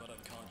breathing but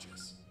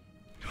unconscious.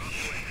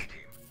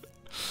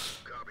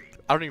 Copy.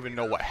 I don't even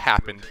know what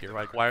happened here.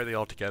 Like, why are they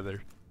all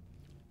together?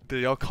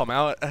 Did they all come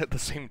out at the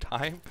same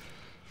time?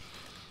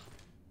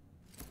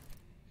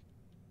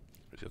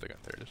 Where's the other guy?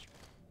 There it is.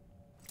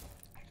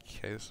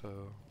 Okay,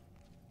 so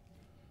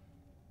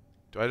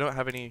I don't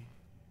have any.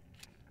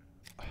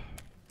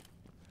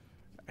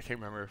 I can't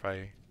remember if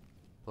I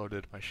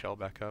loaded my shell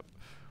back up.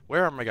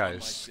 Where are my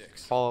guys?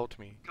 six. Follow to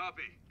me.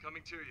 Copy.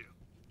 Coming to you.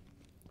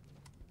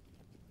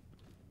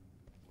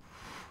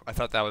 I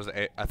thought that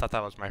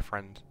was my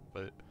friend,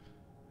 but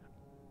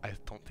I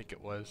don't think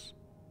it was.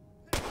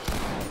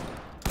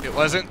 It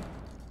wasn't.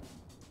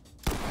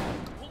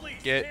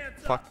 Police, Get hands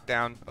up. fucked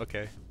down.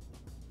 Okay.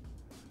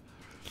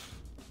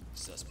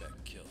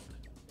 Suspect killed.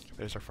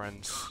 There's our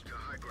friends. Talk to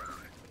high ground.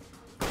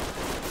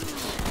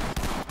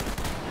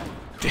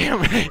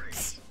 Damn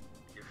it!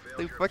 You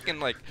They failed your fucking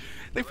like,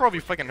 they probably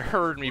fucking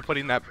heard me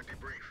putting that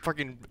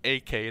fucking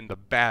AK in the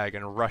bag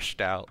and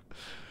rushed out.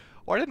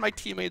 Why did my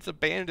teammates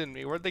abandon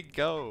me? Where'd they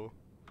go?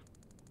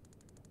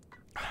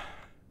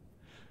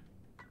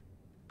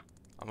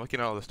 I'm looking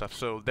at all this stuff.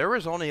 So there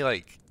was only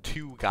like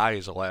 2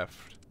 guys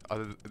left.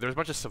 There's a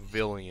bunch of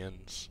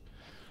civilians.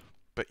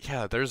 But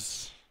yeah,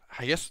 there's,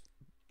 I guess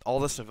all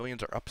the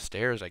civilians are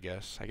upstairs, I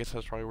guess. I guess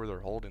that's probably where they're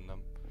holding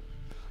them.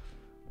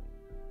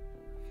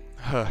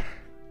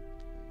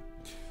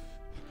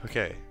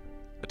 Okay.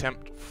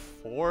 Attempt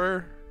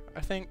 4, I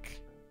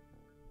think?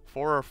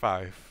 4 or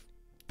 5.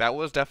 That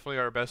was definitely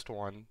our best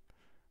one.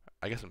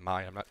 I guess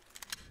mine. I'm not.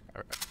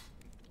 Our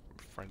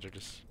friends are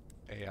just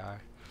AI.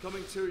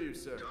 Coming to you,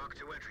 sir. Talk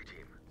to entry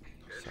team.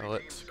 So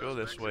let's go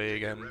this way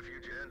again.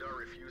 Refuge and are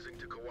refusing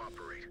to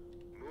cooperate.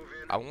 Move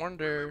in. I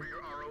wonder Remember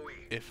your ROE.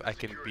 if I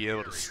can Secure be the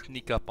able to area.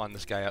 sneak up on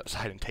this guy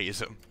outside and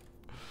tase him.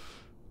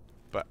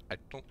 But I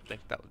don't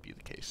think that would be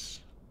the case.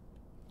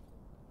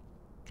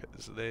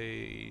 Because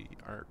they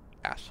aren't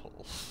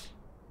assholes.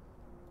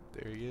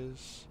 There he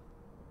is.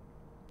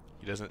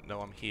 He doesn't know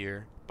I'm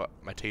here, but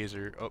my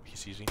taser. Oh, he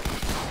sees me.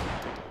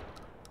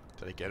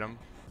 Did I get him?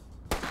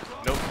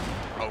 Nope.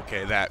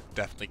 Okay, that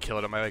definitely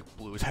killed him. I like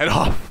blew his head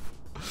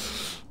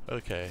off.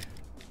 Okay.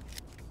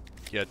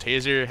 Yeah,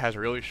 taser has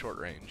really short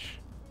range.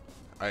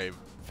 I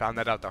found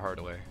that out the hard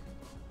way.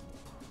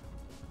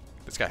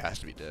 This guy has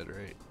to be dead,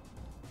 right?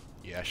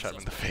 Yeah, I shot him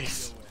in the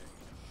face.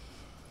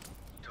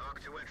 Talk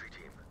to entry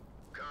team.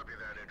 Copy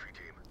that, entry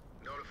team.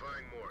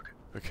 Notifying morgue.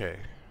 Okay.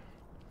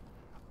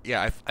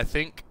 Yeah, I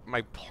think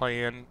my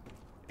plan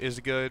is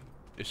good.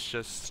 It's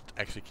just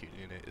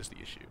executing it is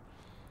the issue.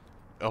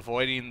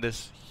 Avoiding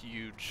this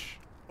huge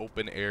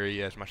open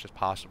area as much as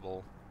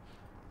possible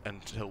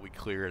until we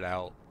clear it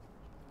out.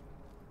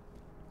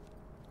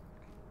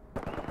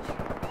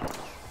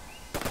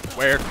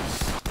 Where?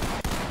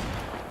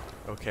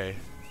 Okay.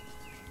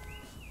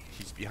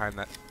 He's behind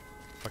that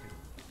fucking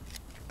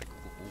like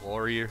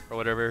lorry or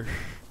whatever.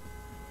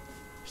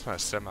 It's not a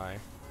semi.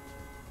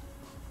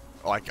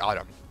 Oh, I got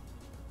him.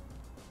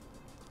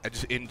 I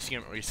just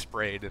instantly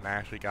sprayed and I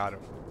actually got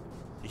him.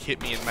 He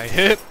hit me in my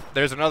hip.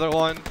 There's another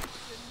one.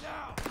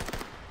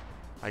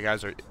 My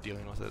guys are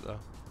dealing with it though.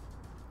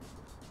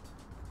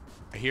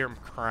 I hear him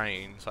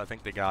crying, so I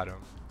think they got him.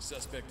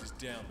 Suspect is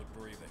down but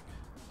breathing.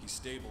 He's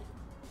stable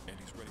and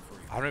he's ready for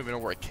I don't even know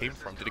where it came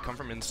from. Did it come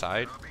from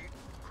inside? Copy.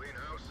 Clean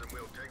house and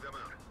we'll take them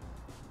out.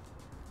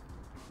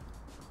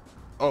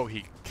 Oh,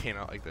 he came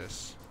out like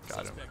this. Got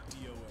him. Suspect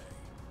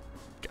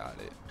DOA. Got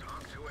it.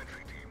 Talk to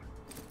entry team.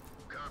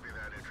 Copy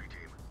that, entry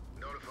team.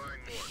 Notifying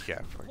morgue.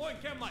 Yeah, fuck. Deploying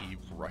chem light. He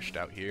rushed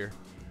out here.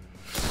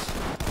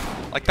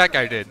 Like that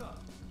guy did.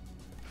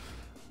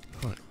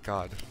 Oh,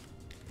 God.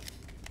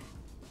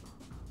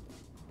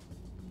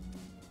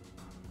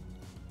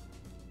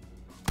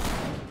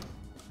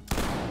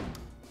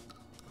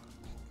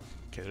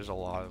 Okay, there's a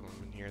lot of them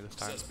in here this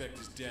time. Suspect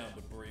is down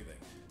but breathing.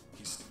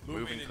 He's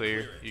Moving and clear.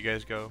 it. You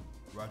guys go.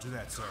 Roger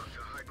that, sir.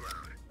 To high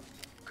ground.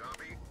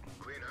 Copy.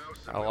 Clean house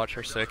and I'll we'll watch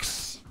her take them out.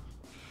 6.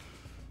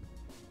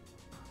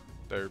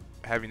 They're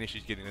having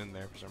issues getting in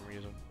there for some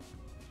reason.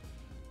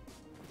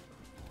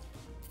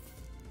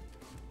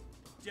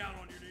 Down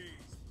on your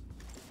knees.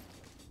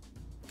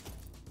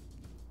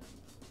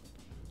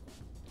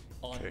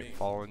 On Okay, me.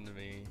 fall into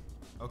me.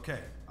 Okay,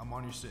 I'm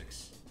on your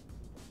 6.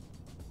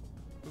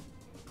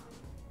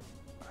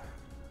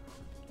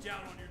 Down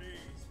on your knees.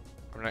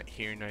 I'm not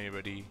hearing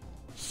anybody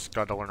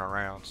scuttling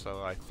around,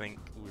 so I think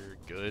we're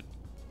good.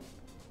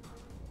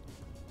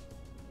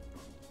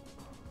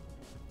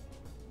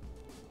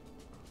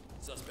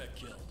 Suspect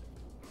killed.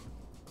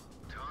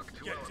 Talk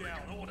to Get element. down.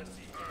 I want to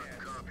see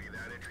hands. Copy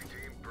that, entry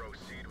team.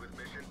 Proceed with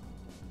mission.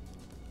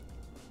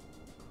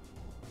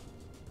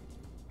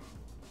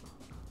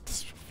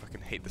 I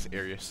fucking hate this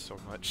area so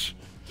much.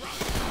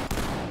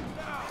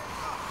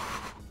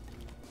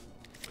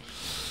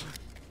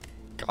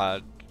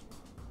 God.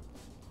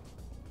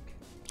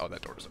 Oh,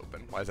 that door is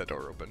open. Why is that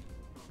door open?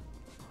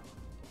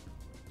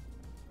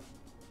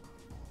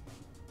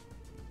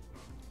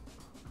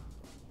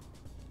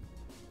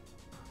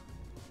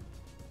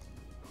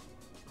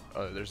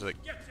 Oh, there's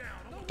like Get down.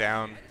 I want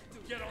down.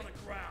 Get on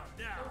the ground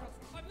now.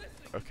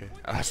 Okay,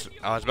 I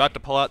was about to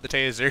pull out the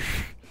taser.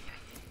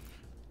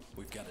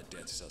 We've got a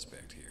dead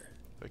suspect here.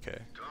 Okay.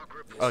 Talk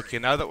report. Okay,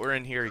 now that we're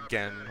in here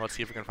again, let's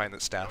see if we can find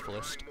that staff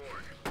list.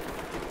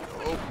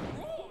 Notifying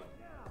morgue. Oh.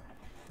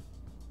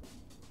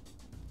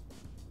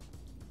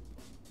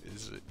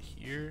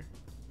 here?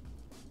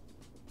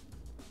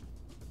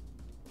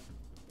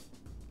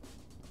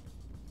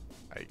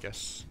 I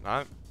guess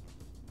not.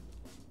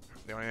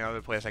 The only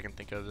other place I can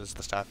think of is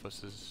the staff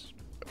list is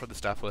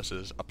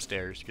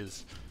upstairs,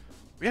 because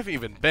we haven't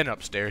even been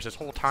upstairs this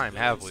whole time,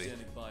 have we?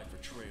 Standing by for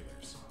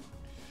trailers.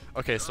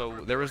 Okay,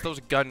 so there was those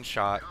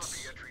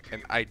gunshots,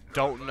 and I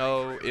don't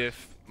know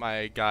if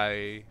my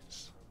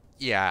guys,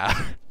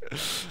 yeah,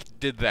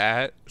 did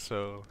that,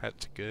 so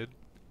that's good.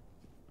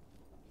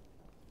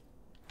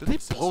 Did they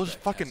blow his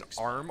fucking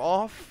arm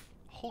off?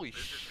 Holy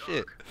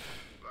shit.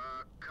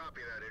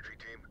 Copy that, entry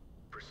team.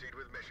 Proceed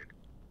with mission.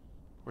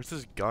 Where's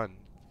this gun?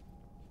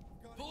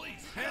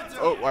 Police, hands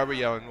up! Oh, why are we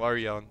yelling? Why are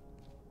we yelling?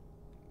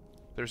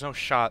 There's no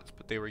shots,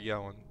 but they were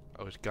yelling.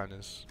 Oh, his gun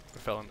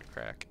fell in the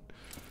crack.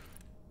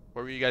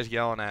 What were you guys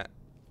yelling at?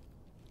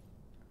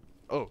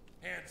 Oh,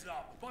 Hands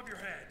up, above your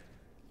head.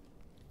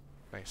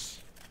 nice.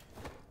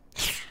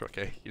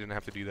 Okay, you didn't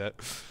have to do that.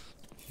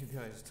 You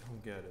guys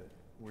don't get it.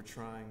 We're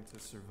trying to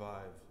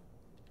survive.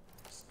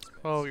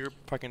 Oh, you're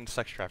fucking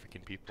sex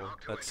trafficking people.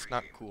 That's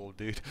not cool,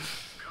 dude.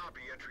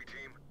 Copy, entry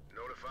team.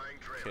 Notifying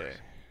trailers.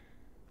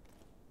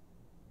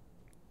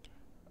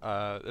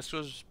 Okay. This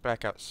was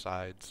back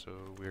outside, so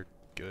we're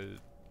good.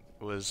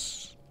 It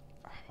was...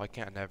 Why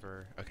can't I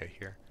never... Okay,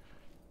 here.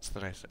 It's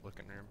the nice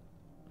looking room.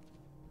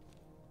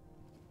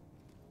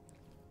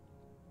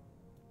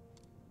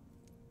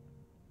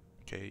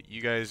 Okay,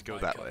 you guys go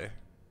that way.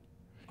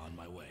 On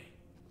my way.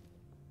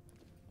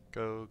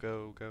 Go,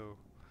 go, go.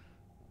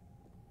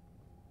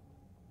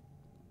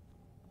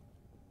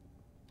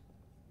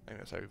 I think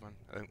that's everyone.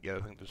 I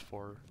think there's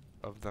 4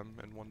 of them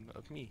and 1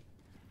 of me.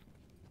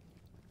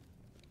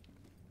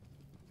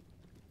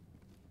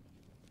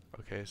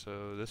 Okay,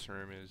 so this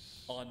room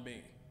is On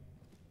me.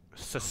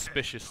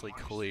 suspiciously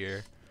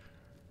clear.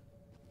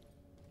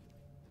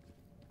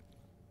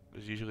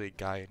 There's usually a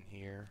guy in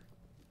here,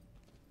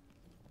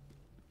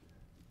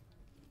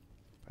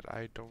 but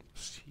I don't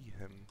see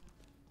him.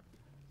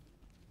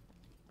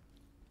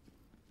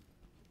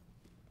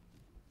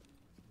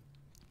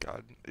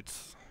 God,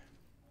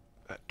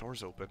 that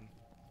door's open.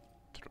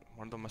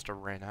 One of them must have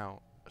ran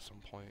out at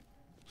some point,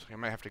 so I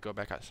might have to go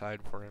back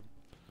outside for him.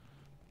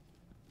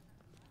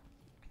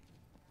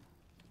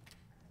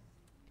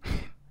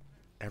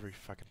 Every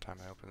fucking time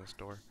I open this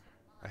door,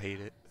 I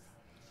hate it.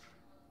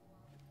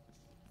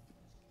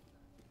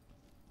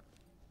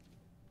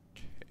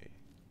 Okay,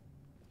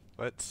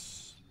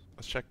 let's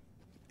check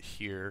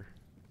here.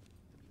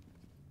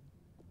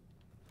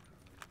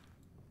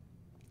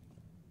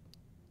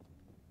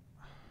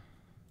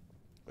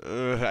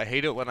 I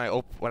hate it when I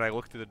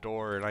look through the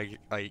door and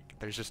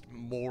there's just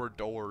more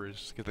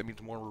doors, because that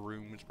means more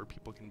rooms where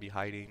people can be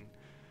hiding.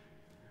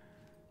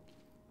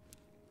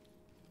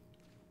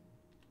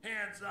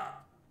 Hands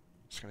up.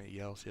 Just gonna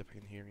yell, see if I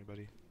can hear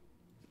anybody.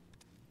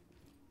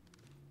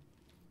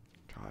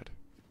 God.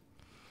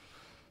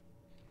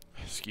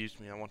 Excuse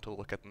me, I want to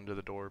look at them to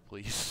the door,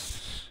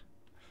 please.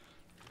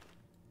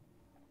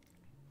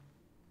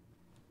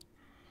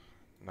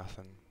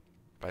 Nothing.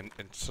 But I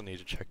still need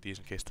to check these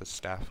in case the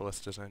staff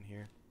list is in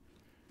here.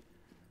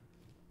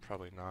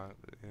 Probably not,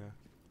 but yeah.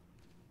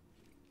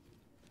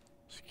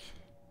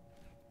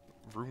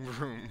 Vroom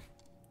vroom.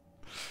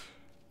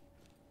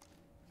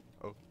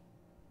 Oh.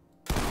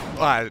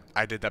 Oh,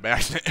 I did that by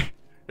accident.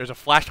 There's a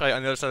flashlight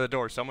on the other side of the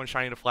door. Someone's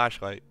shining a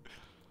flashlight.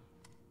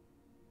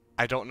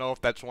 I don't know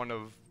if that's one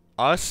of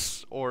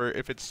us or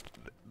if it's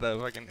the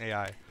fucking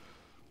AI.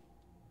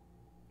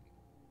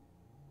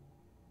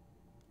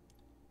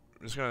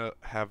 I'm just gonna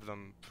have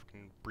them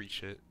fucking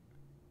breach it.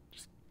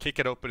 Just kick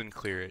it open and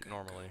clear it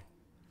normally.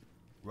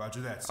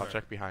 Roger that, sir. I'll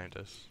check behind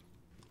us.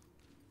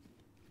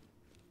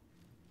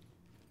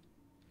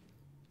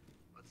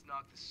 Let's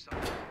knock this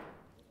sucker.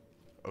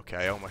 Okay,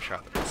 I almost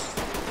shot this.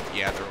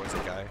 Yeah, there was a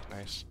guy.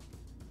 Nice.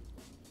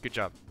 Good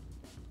job.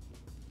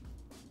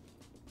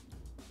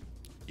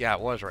 Yeah,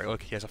 it was right.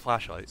 Look, he has a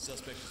flashlight.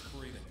 Suspect is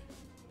breathing,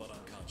 but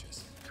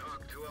unconscious.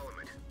 Talk to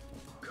element.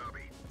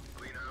 Copy.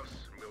 Clean house,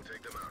 and we'll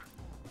take them out.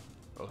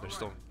 Oh, there's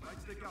still...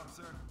 Lights stick up,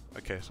 sir.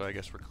 Okay, so I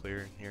guess we're clear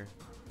in here.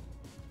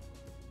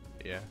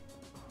 Yeah.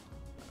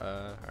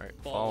 Alright,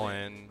 Fall fall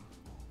in. in.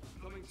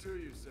 Coming to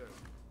you, sir.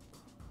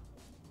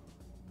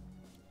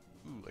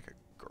 Ooh, like a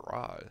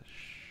garage.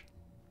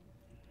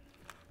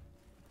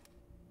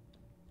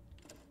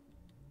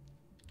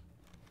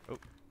 Oh,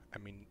 I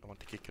mean, I want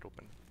to kick it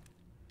open.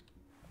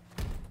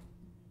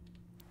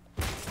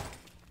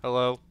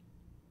 Hello?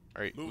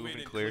 Alright, Move in moving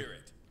and clear. clear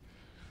it.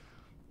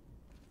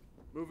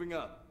 Moving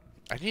up.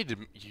 I need to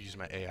use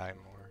my AI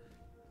more.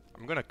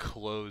 I'm gonna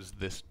close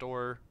this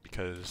door,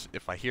 because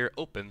if I hear it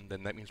open,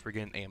 then that means we're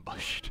getting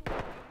ambushed.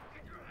 Maybe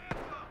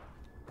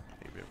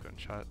we have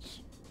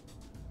gunshots.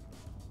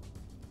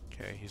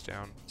 Okay, he's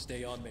down.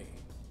 Stay on me.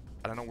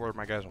 I don't know where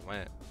my guys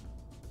went.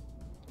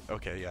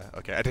 Okay, yeah,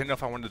 okay. I didn't know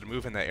if I wanted to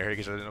move in that area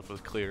because I didn't know if it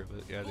was clear,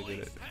 but yeah, they did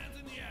it. Hands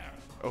in the air.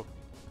 Oh.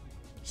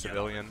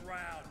 Civilian.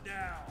 Ground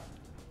down.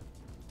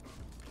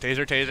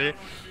 Taser, taser. Down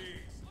on your knees.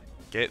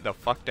 Get the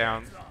fuck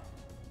down. Hands up.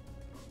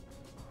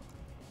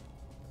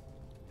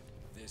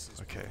 This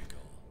is Okay. protocol.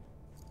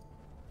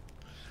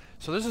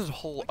 So this is a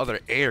whole other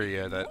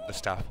area that the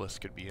staff list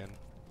could be in.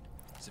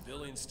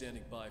 Civilians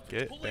standing by for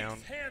Get Police,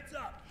 down. hands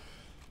up!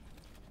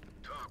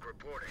 Talk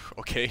reporting.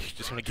 Okay,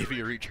 just gonna give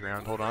you a reach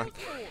around. Hold on.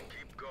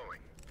 Keep going.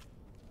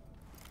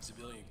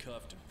 civilian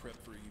cuffed and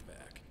prepped for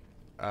evac.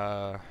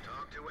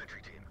 Talk to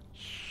entry team.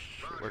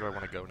 Where do I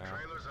want to go now?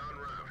 Trailers en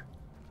route.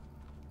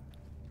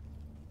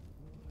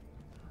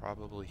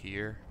 Probably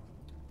here.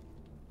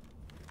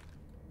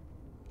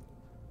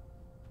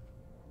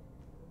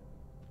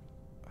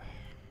 I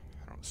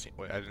don't see.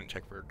 Wait, I didn't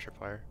check for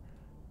tripwire.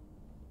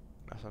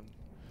 Nothing.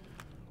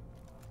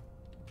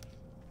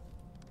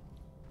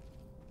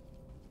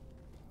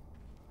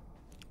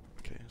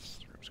 Okay, this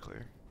room's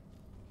clear.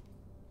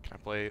 Can I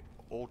play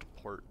Old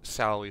Port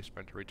Sally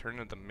Sprinter? Return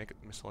to the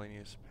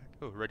miscellaneous pack.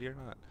 Oh, ready or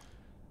not?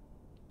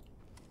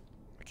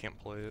 I can't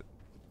play it.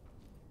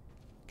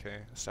 Okay,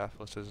 the staff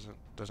list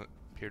doesn't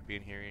appear to be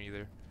in here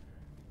either.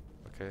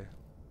 Okay.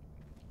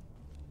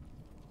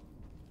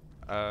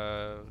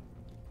 Where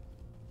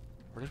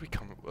did we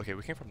come? Okay,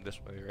 we came from this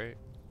way, right?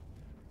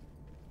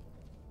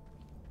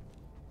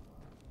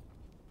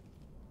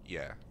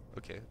 Yeah.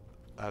 Okay.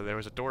 There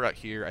was a door out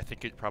here. I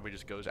think it probably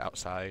just goes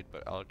outside,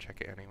 but I'll check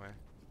it anyway.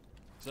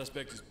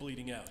 Suspect is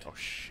bleeding out. Oh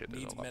shit!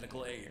 there's Needs a lot medical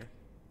more in aid. here.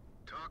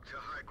 Talk to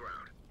high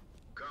ground.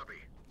 Copy.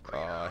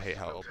 I hate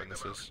how open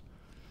this is.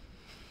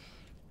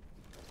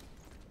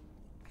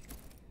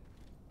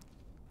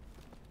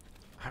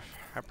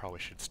 I probably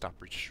should stop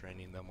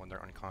restraining them when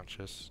they're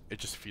unconscious. It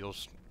just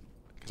feels,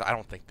 because I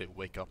don't think they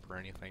wake up or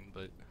anything,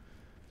 but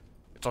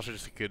it's also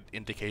just a good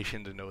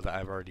indication to know that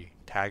I've already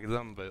tagged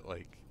them, but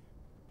like,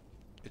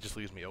 it just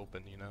leaves me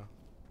open, you know?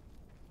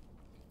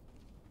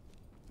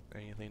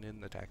 Anything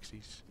in the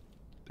taxis?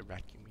 They're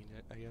vacuuming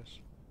it, I guess.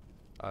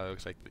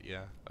 Looks like,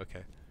 yeah,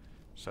 okay.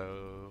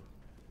 So,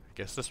 I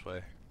guess this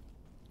way.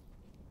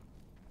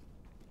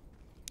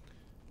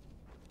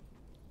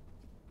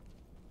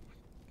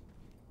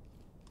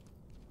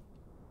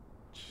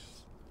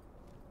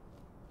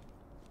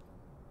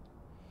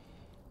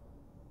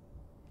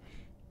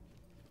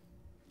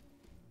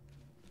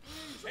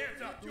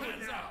 Hands up! Do it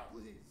now!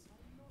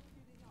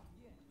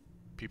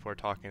 People are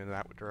talking in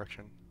that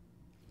direction.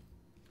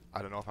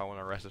 I don't know if I want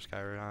to arrest this guy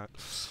or not.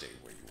 Stay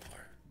where you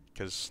are.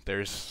 Because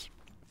there's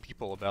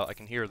people about, I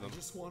can hear them. I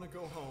just want to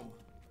go home.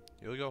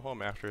 You'll go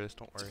home after this,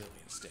 don't worry.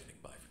 Civilians standing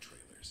by for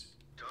trailers.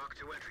 Talk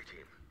to entry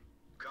team.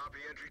 Copy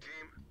entry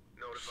team.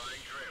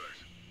 Notifying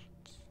trailers.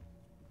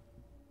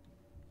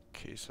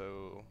 Okay,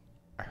 so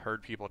I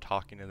heard people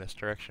talking in this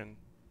direction.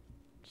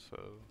 So.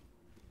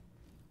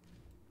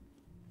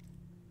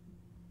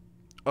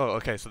 Oh,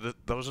 okay, so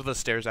those are the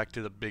stairs back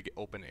to the big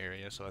open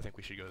area, so I think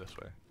we should go this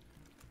way.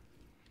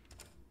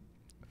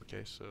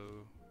 Okay, so.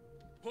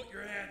 Put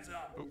your hands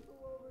up! Oh.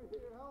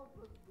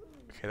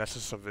 Okay, that's a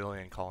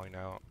civilian calling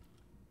out.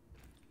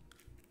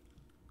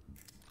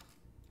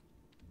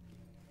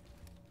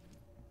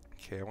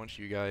 Okay, I want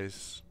you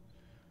guys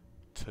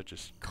to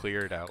just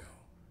clear it out.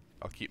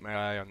 I'll keep my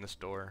eye on this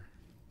door.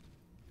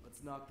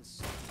 Let's knock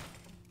this.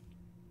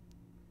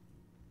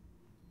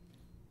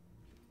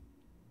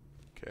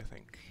 Okay, I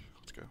think.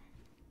 Let's go.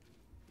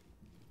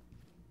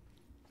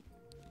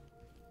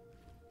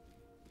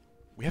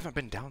 We haven't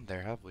been down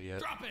there, have we yet?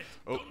 Drop it!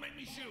 Oh. Don't make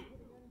me shoot!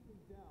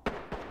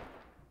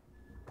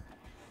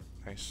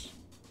 Nice.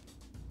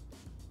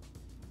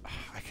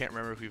 I can't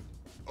remember if we've.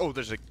 Oh,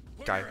 there's a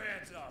Put guy. your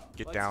hands up!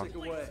 Get Let's down. stick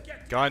away.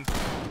 Get Gun.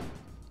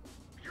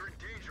 You're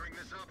endangering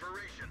this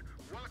operation.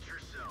 Watch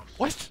yourselves.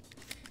 What?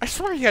 I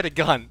swear he had a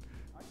gun.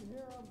 I can hear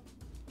him.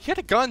 He had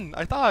a gun.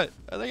 I think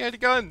he had a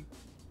gun.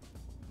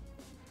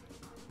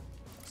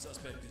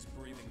 Suspect is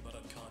breathing but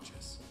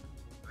unconscious.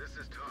 This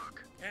is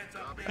talk. hands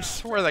up I now!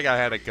 swear that guy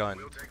had a gun.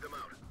 We'll take them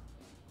out.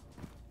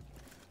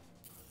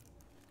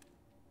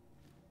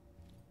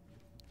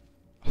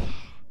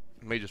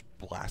 May just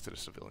blasted a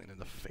civilian in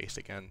the face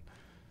again.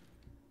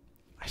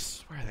 I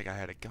swear that guy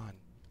had a gun.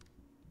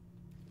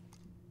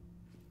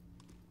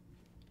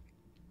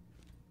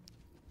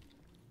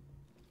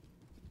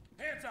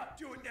 Hands up!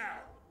 Do it now!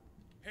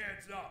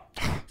 Hands up!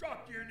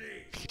 Drop to your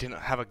knees! He didn't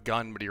have a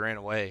gun, but he ran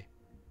away.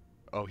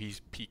 Oh,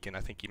 he's peeking.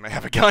 I think he might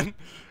have a gun.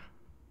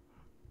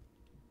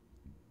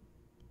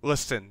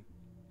 Listen,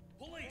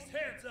 Police,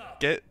 hands up!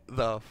 get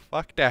the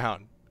fuck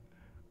down.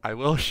 I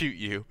will shoot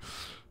you.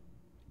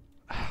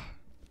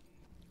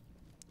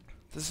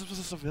 This was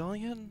a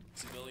civilian?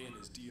 Civilian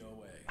is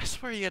DOA. I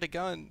swear he had a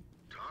gun.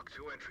 Talk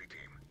to entry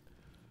team.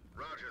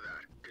 Roger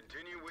that.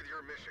 Continue with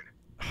your mission.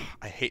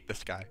 I hate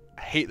this guy.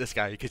 I hate this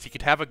guy because he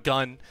could have a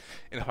gun,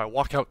 and if I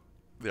walk out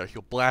there,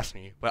 he'll blast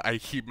me. But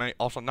he might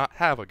also not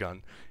have a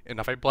gun, and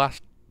if I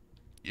blast,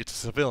 it's a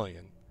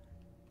civilian.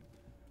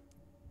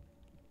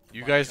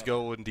 You guys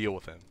go and deal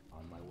with him.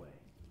 On my way.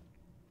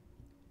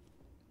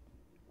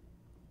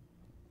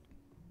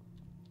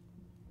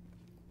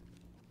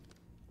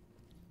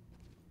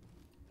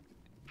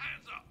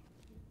 Hands up!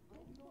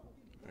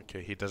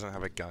 Okay, he doesn't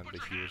have a gun,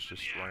 but he was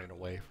just running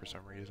away for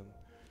some reason.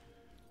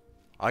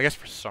 I guess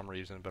for some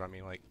reason, but I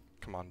mean, like,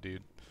 come on,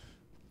 dude.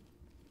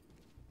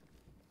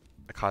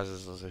 that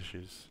causes those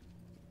issues.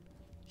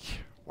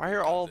 Why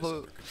are all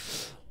the...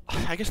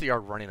 I guess they are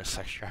running a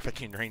sex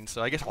trafficking ring,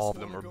 so I guess all of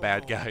them are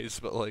bad guys,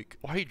 but like,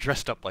 why are you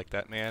dressed up like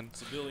that, man?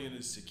 Civilian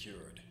is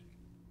secured.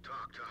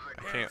 Talk to high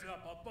I can't... Hands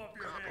up above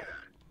your Copy head.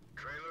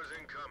 that. Trailers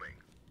incoming.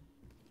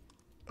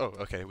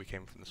 Oh, okay, we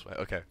came from this way.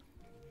 Okay.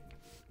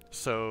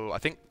 So, I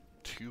think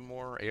 2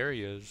 more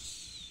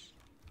areas.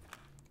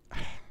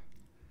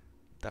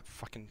 That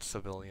fucking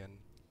civilian.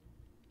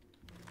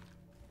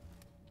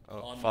 Oh,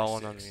 On my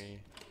falling on 6. me.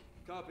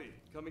 Copy.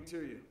 Coming to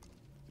you.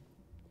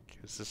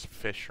 Is this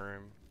fish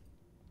room?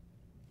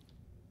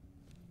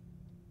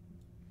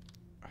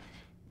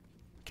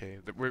 Okay,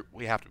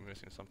 we have to be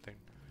missing something.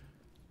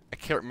 I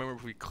can't remember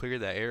if we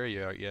cleared that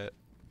area out yet.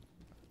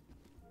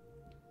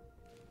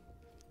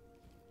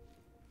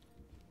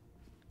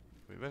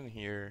 We've been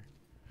here.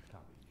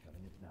 Copy.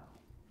 Coming in now.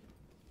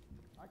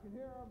 I can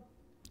hear him.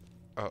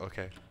 Oh,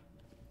 okay.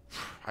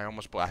 I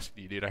almost blasted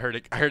you, dude. I heard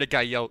a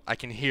guy yell, "I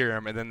can hear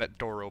him," and then that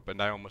door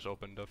opened. I almost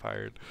opened up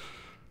fired.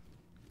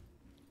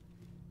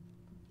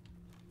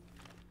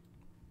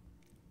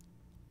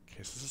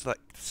 Okay, so this is like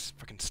this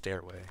fucking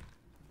stairway.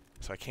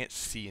 So I can't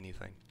see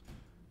anything.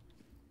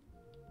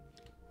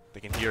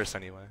 They can hear us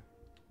anyway.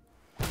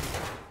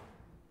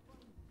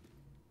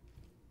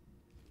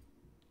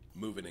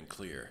 Moving and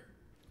clear.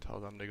 Tell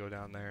them to go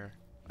down there.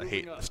 I Moving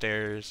hate up. the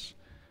stairs.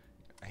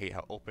 I hate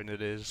how open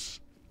it is.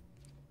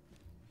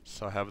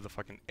 So I have the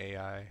fucking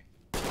AI.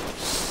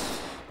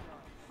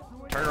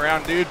 Turn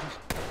around, dude.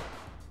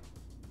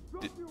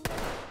 Did-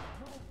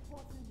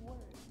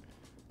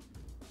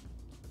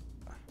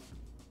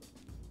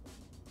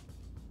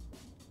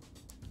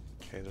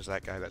 Okay, there's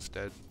that guy that's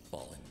dead.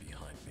 Falling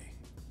behind me.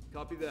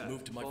 Copy that.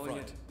 Move to my Falling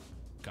front. in.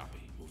 Copy.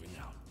 Moving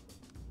out.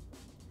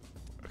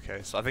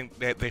 Okay, so I think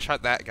they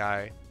shot that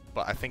guy,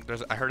 but I think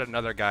I heard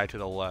another guy to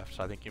the left,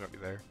 so I think he might be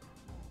there.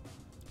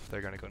 If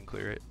they're gonna go and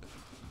clear it.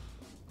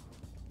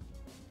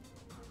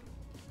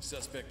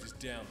 Suspect is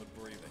down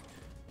but breathing.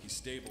 He's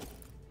stable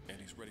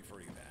and he's ready for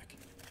evac.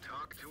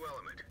 Talk to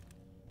element.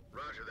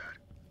 Roger that.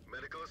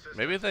 Medical assistance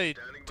Maybe they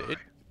standing did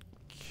by.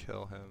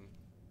 kill him.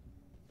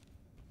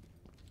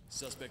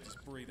 Suspect is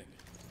breathing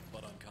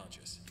but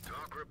unconscious.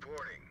 Talk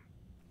reporting.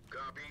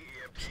 Copy.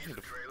 EMTs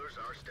and trailers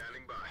are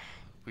standing by.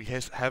 We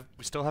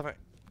still haven't.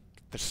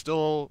 There's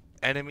still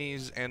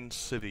enemies and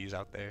cities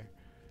out there,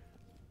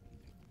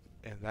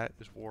 and that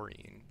is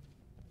worrying.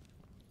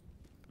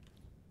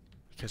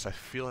 Because I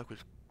feel like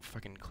we've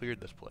fucking cleared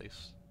this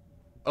place.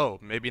 Oh,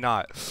 maybe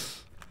not.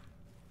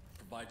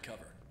 Provide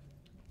cover.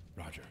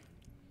 Roger.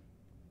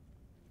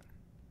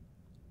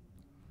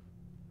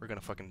 We're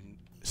gonna fucking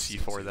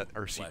C4 that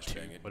or C2,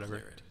 Flashbang and whatever.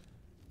 clear it.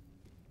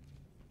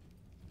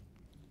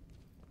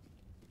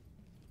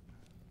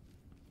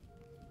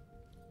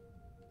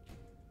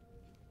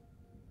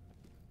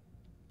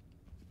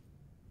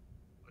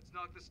 Let's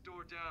knock this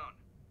door down.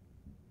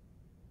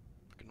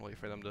 Fucking wait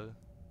for them to.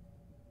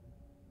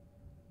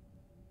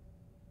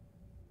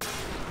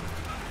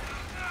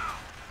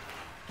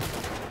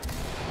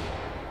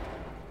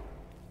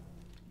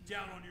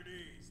 Down on your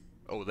knees.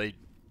 Oh, they.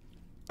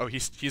 Oh,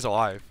 he's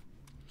alive.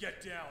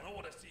 Get down. I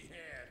want to see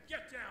hands.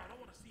 Get down. I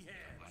want to see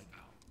hands. Right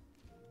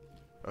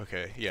now.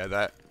 Okay, yeah,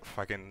 that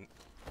fucking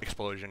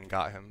explosion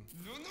got him.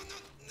 No,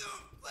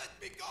 let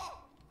me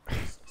go.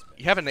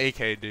 You have an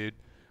AK, dude.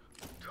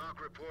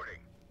 Talk reporting.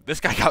 This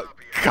guy got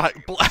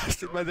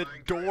blasted by the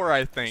door,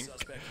 I think.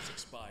 Suspect is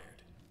expired.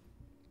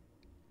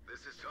 This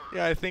is talk.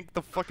 Yeah, I think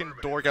the fucking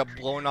door got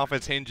blown off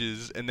its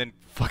hinges and then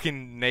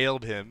fucking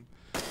nailed him.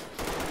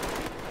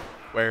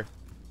 Where?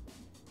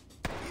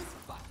 He's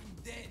fucking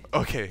dead.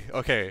 Okay,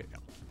 okay.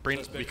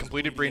 We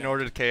completed Brain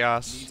Order to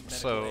Chaos, Needs medical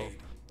so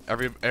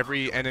aid.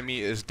 every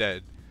enemy is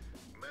dead.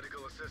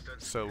 Medical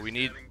assistance. So is we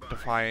need standing to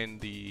by.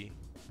 find the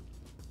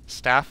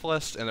staff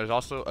list, and there's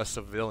also a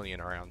civilian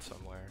around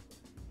somewhere.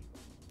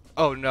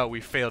 Oh no, we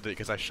failed it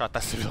because I shot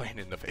that civilian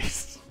in the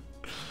face.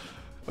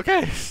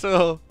 Okay,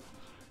 so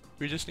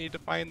we just need to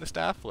find the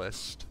staff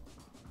list,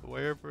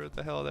 wherever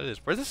the hell that is.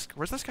 Where's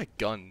this guy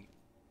gun?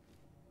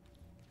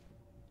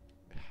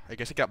 I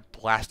guess it got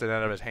blasted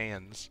out of his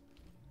hands.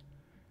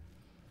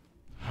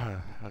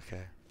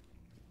 Okay.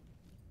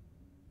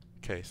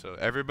 Okay, so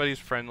everybody's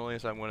friendly,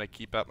 so I'm gonna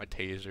keep out my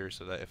taser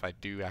so that if I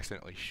do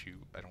accidentally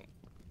shoot, I don't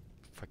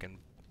fucking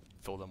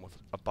fill them with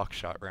a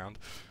buckshot round.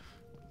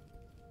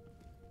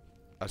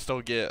 I'll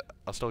still get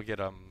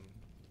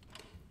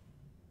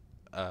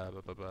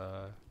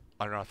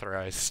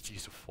unauthorized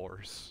use of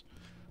force,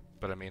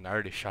 but I mean I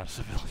already shot a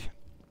civilian.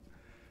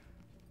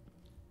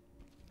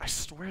 I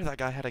swear that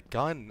guy had a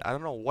gun. I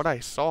don't know what I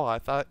saw. I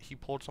thought he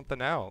pulled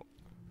something out.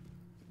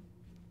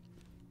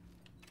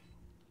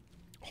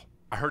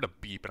 I heard a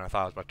beep and I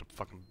thought I was about to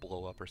fucking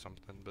blow up or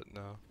something, but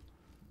no.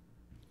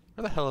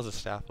 Where the hell is the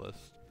staff list?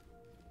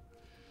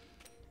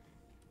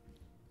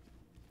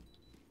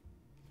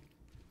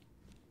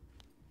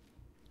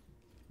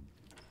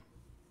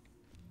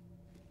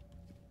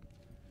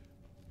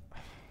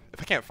 If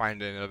I can't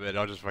find any of it,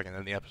 I'll just fucking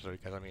end the episode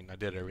because I mean I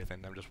did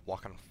everything. I'm just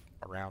walking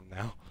around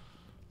now.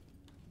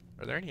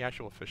 Are there any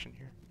actual fish in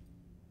here?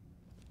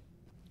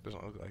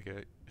 Doesn't look like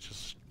it. It's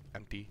just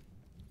empty.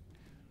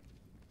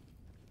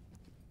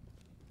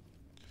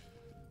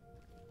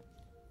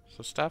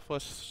 So staff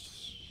list.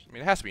 I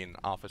mean, it has to be in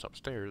the office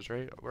upstairs,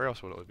 right? Where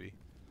else would it be?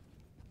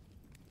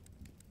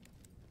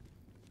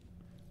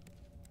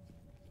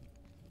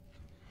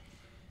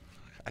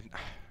 I,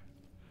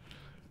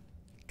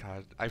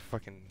 God, I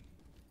fucking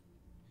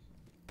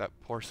that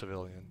poor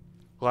civilian.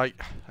 Well,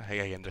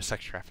 again, they're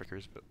sex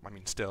traffickers, but I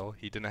mean, still,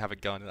 he didn't have a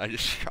gun, and I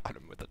just shot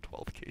him with a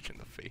 12 gauge in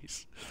the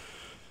face.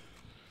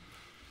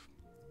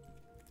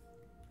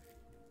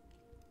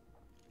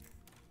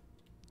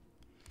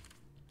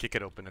 Kick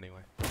it open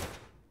anyway.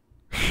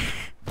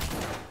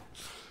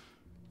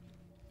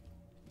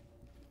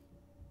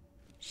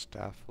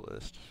 Staff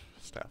list.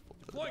 Staff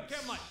list. Deploying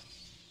chem light.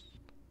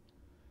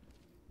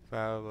 If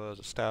I was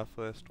a staff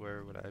list,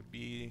 where would I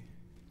be?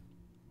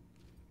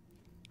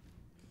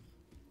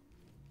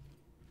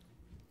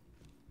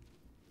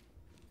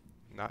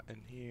 Not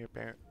in here,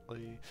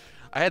 apparently.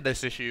 I had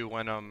this issue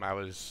when I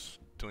was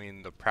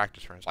doing the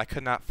practice runs. I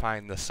could not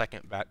find the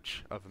second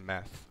batch of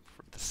meth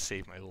to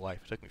save my life.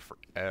 It took me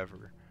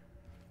forever.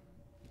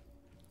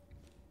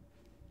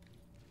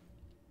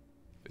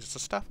 Is this a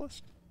staff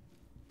list?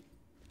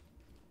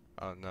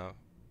 Oh no.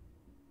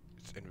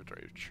 It's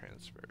inventory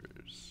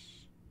transfers.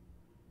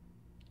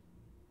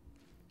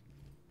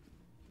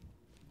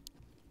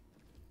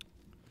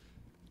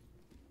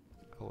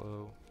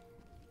 Hello.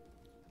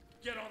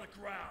 Get on the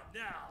ground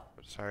now.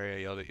 Sorry I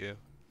yelled at you.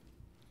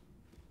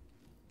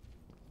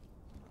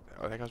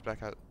 Oh, that goes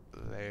back out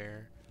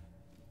there.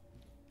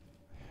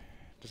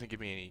 Doesn't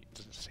give me any,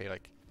 doesn't say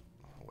like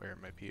where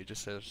it might be, it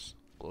just says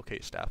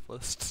locate staff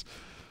lists.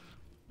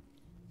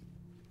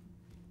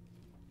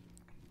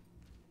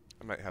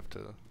 I might have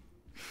to,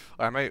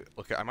 I might,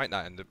 okay, I might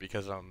not end it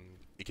because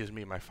it gives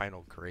me my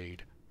final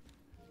grade.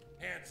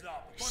 Hands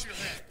up. Above your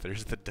head.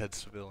 There's the dead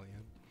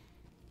civilian.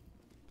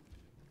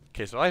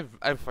 Okay, so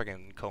I've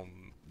fucking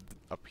come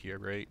up here,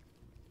 right?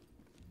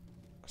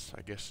 So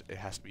I guess it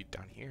has to be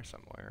down here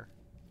somewhere.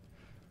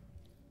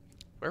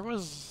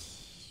 Where's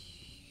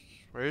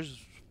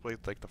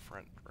like the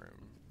front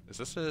room? Is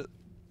this it?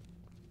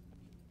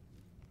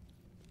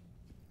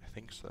 I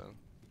think so.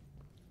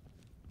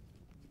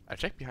 I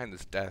checked behind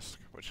this desk,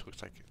 which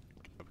looks like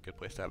a good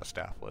place to have a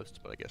staff list,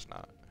 but I guess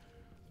not.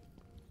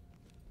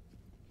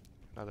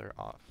 Another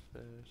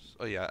office.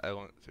 Oh yeah, I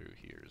went through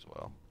here as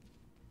well.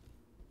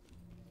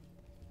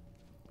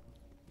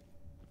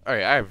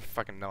 Alright, I have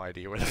fucking no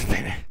idea where this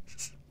thing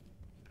is.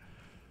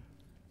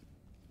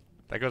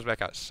 That goes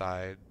back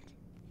outside.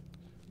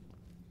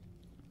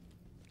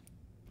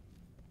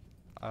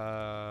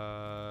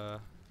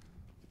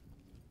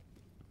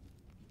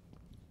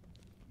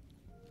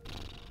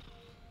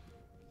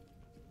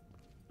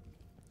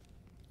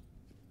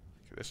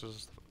 This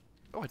is.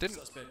 Oh, I didn't.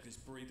 Suspect is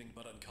breathing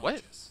but What?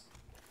 unconscious.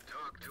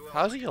 Talk to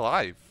How's he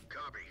alive?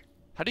 Copy.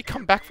 How'd he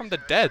come back from the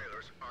dead?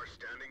 Trailers are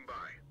standing by.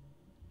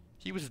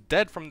 He was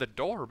dead from the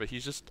door, but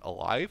he's just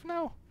alive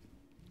now?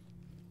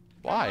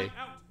 Why? Chem light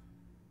out.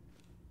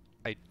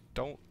 I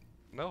don't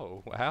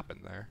know what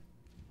happened there.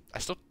 I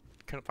still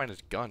couldn't find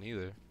his gun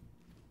either.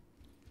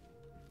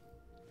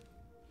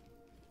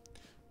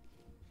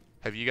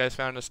 Have you guys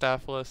found a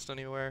staff list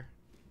anywhere?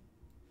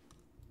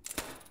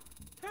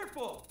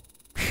 Careful!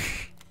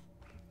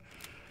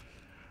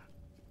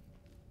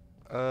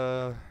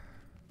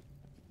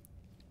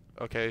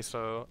 Okay,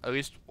 so at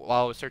least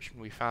while I was searching,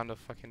 we found a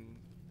fucking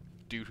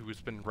dude who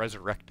has been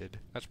resurrected.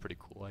 That's pretty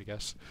cool, I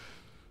guess.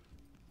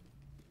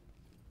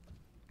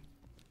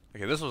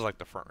 Okay, this was like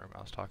the front room I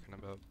was talking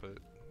about, but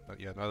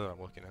yeah, now that I'm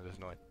looking at it, there's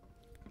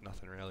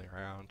nothing really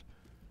around.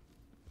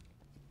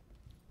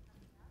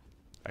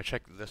 I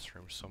checked this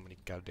room so many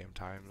goddamn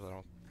times,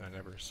 I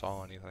never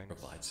saw anything.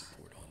 Provide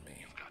support on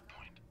me.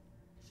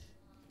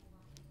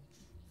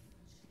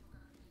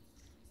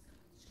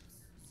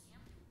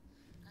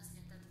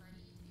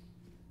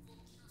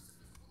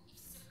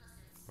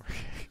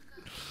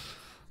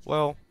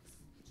 Well,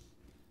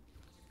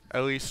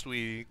 at least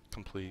we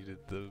completed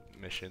the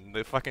mission.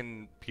 The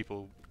fucking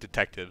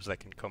detectives that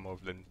can come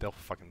over, then they'll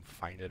fucking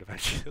find it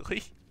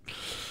eventually.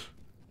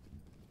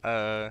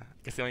 I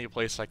guess the only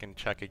place I can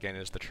check again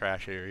is the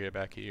trash area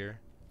back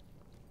here.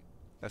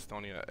 That's the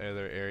only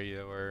other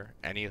area where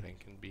anything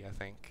can be, I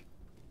think.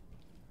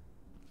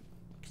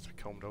 Because I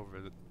combed over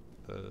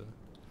the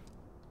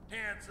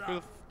Hands Who the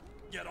up.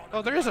 Get on the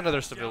Oh, there is ground. another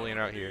Down civilian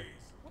on out your here.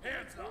 knees.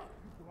 Hands up.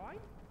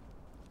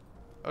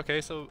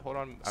 Okay, so hold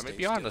on. I might Stay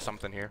be on to still.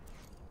 something here.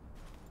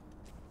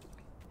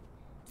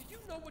 Do you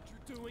know what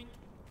you're doing?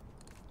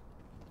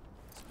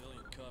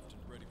 Civilian cuffed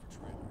and ready for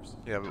trailers.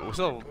 Yeah, but we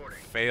still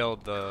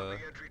failed the The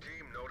entry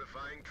team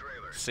notifying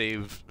trailers.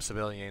 save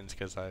civilians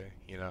because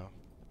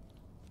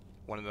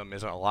one of them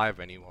isn't alive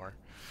anymore.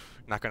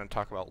 Not gonna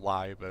talk about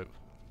why, but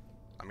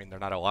I mean they're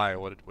not alive.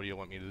 What do you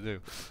want me to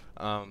do?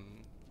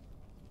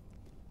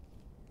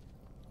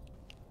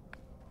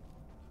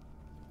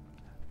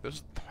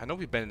 I know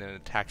we've been in a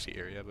taxi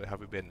area, but have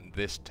we been in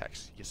this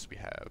taxi? Yes, we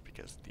have,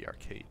 because the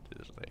arcade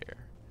is there.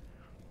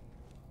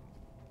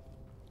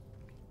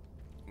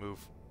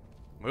 Move.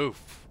 Move.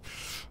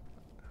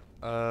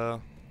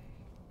 Finding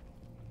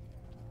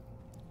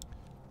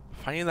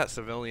that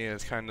civilian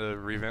has kind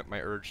of revamped my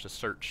urge to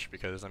search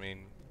because, I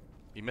mean,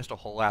 you missed a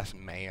whole ass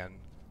man.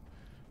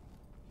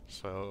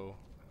 So,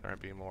 there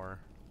might be more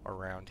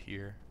around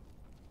here.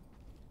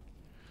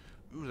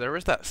 Ooh, there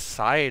was that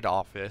side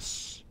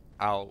office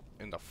out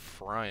in the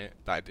front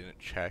that I didn't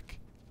check.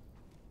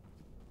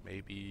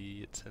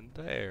 Maybe it's in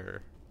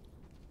there.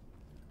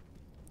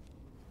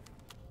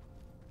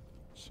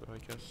 So I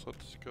guess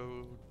let's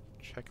go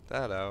check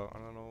that out. I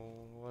don't know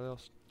what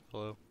else.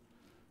 Hello.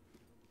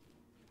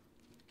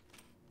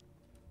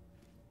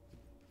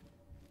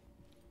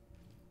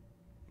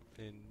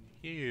 In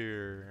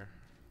here.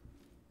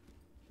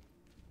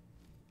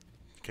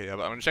 Okay, yeah,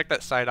 but I'm gonna check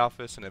that side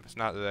office, and if it's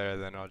not there,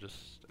 then I'll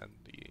just end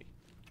the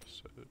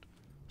episode.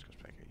 Let's go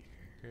back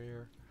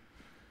here.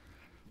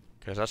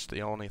 Because that's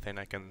the only thing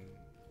I can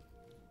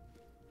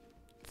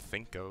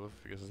think of,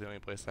 because it's the only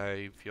place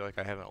I feel like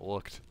I haven't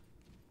looked.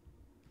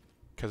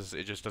 Because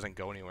it just doesn't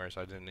go anywhere,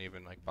 so I didn't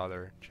even like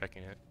bother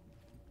checking it.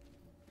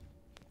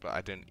 But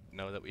I didn't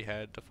know that we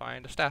had to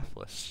find a staff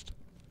list.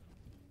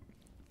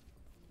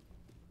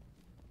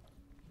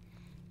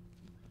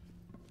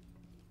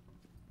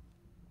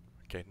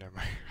 Okay, never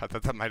mind. I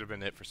thought that might have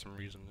been it for some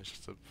reason. It's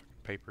just a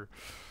fucking paper.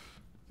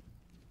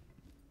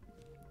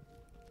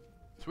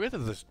 It's weird that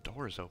this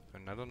door is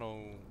open. I don't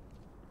know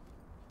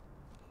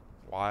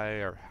why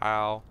or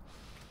how.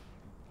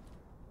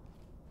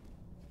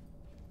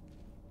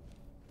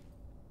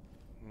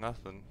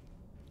 Nothing.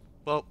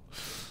 Well,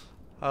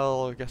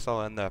 I guess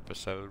I'll end the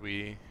episode.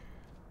 We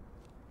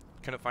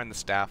couldn't find the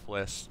staff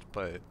list,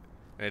 but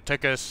and it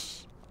took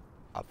us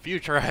a few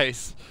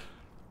tries,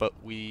 but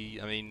we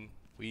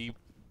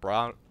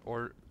brought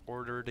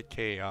order to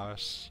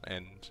chaos,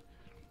 and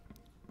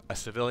a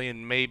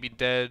civilian may be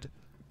dead,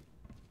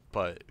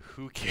 but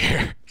who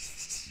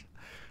cares?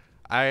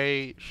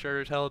 I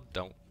sure as hell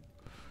don't.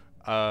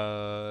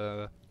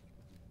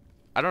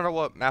 I don't know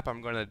what map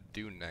I'm gonna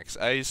do next.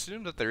 I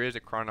assume that there is a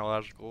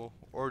chronological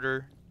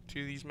order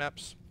to these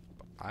maps,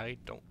 but I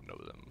don't know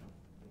them.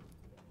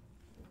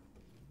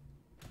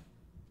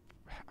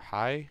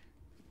 Hi?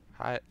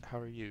 Hi, how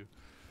are you?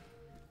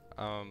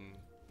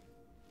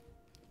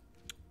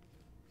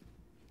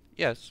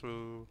 Yeah,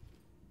 so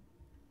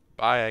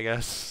bye, I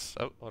guess.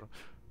 Oh, hold on.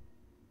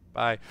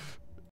 Bye.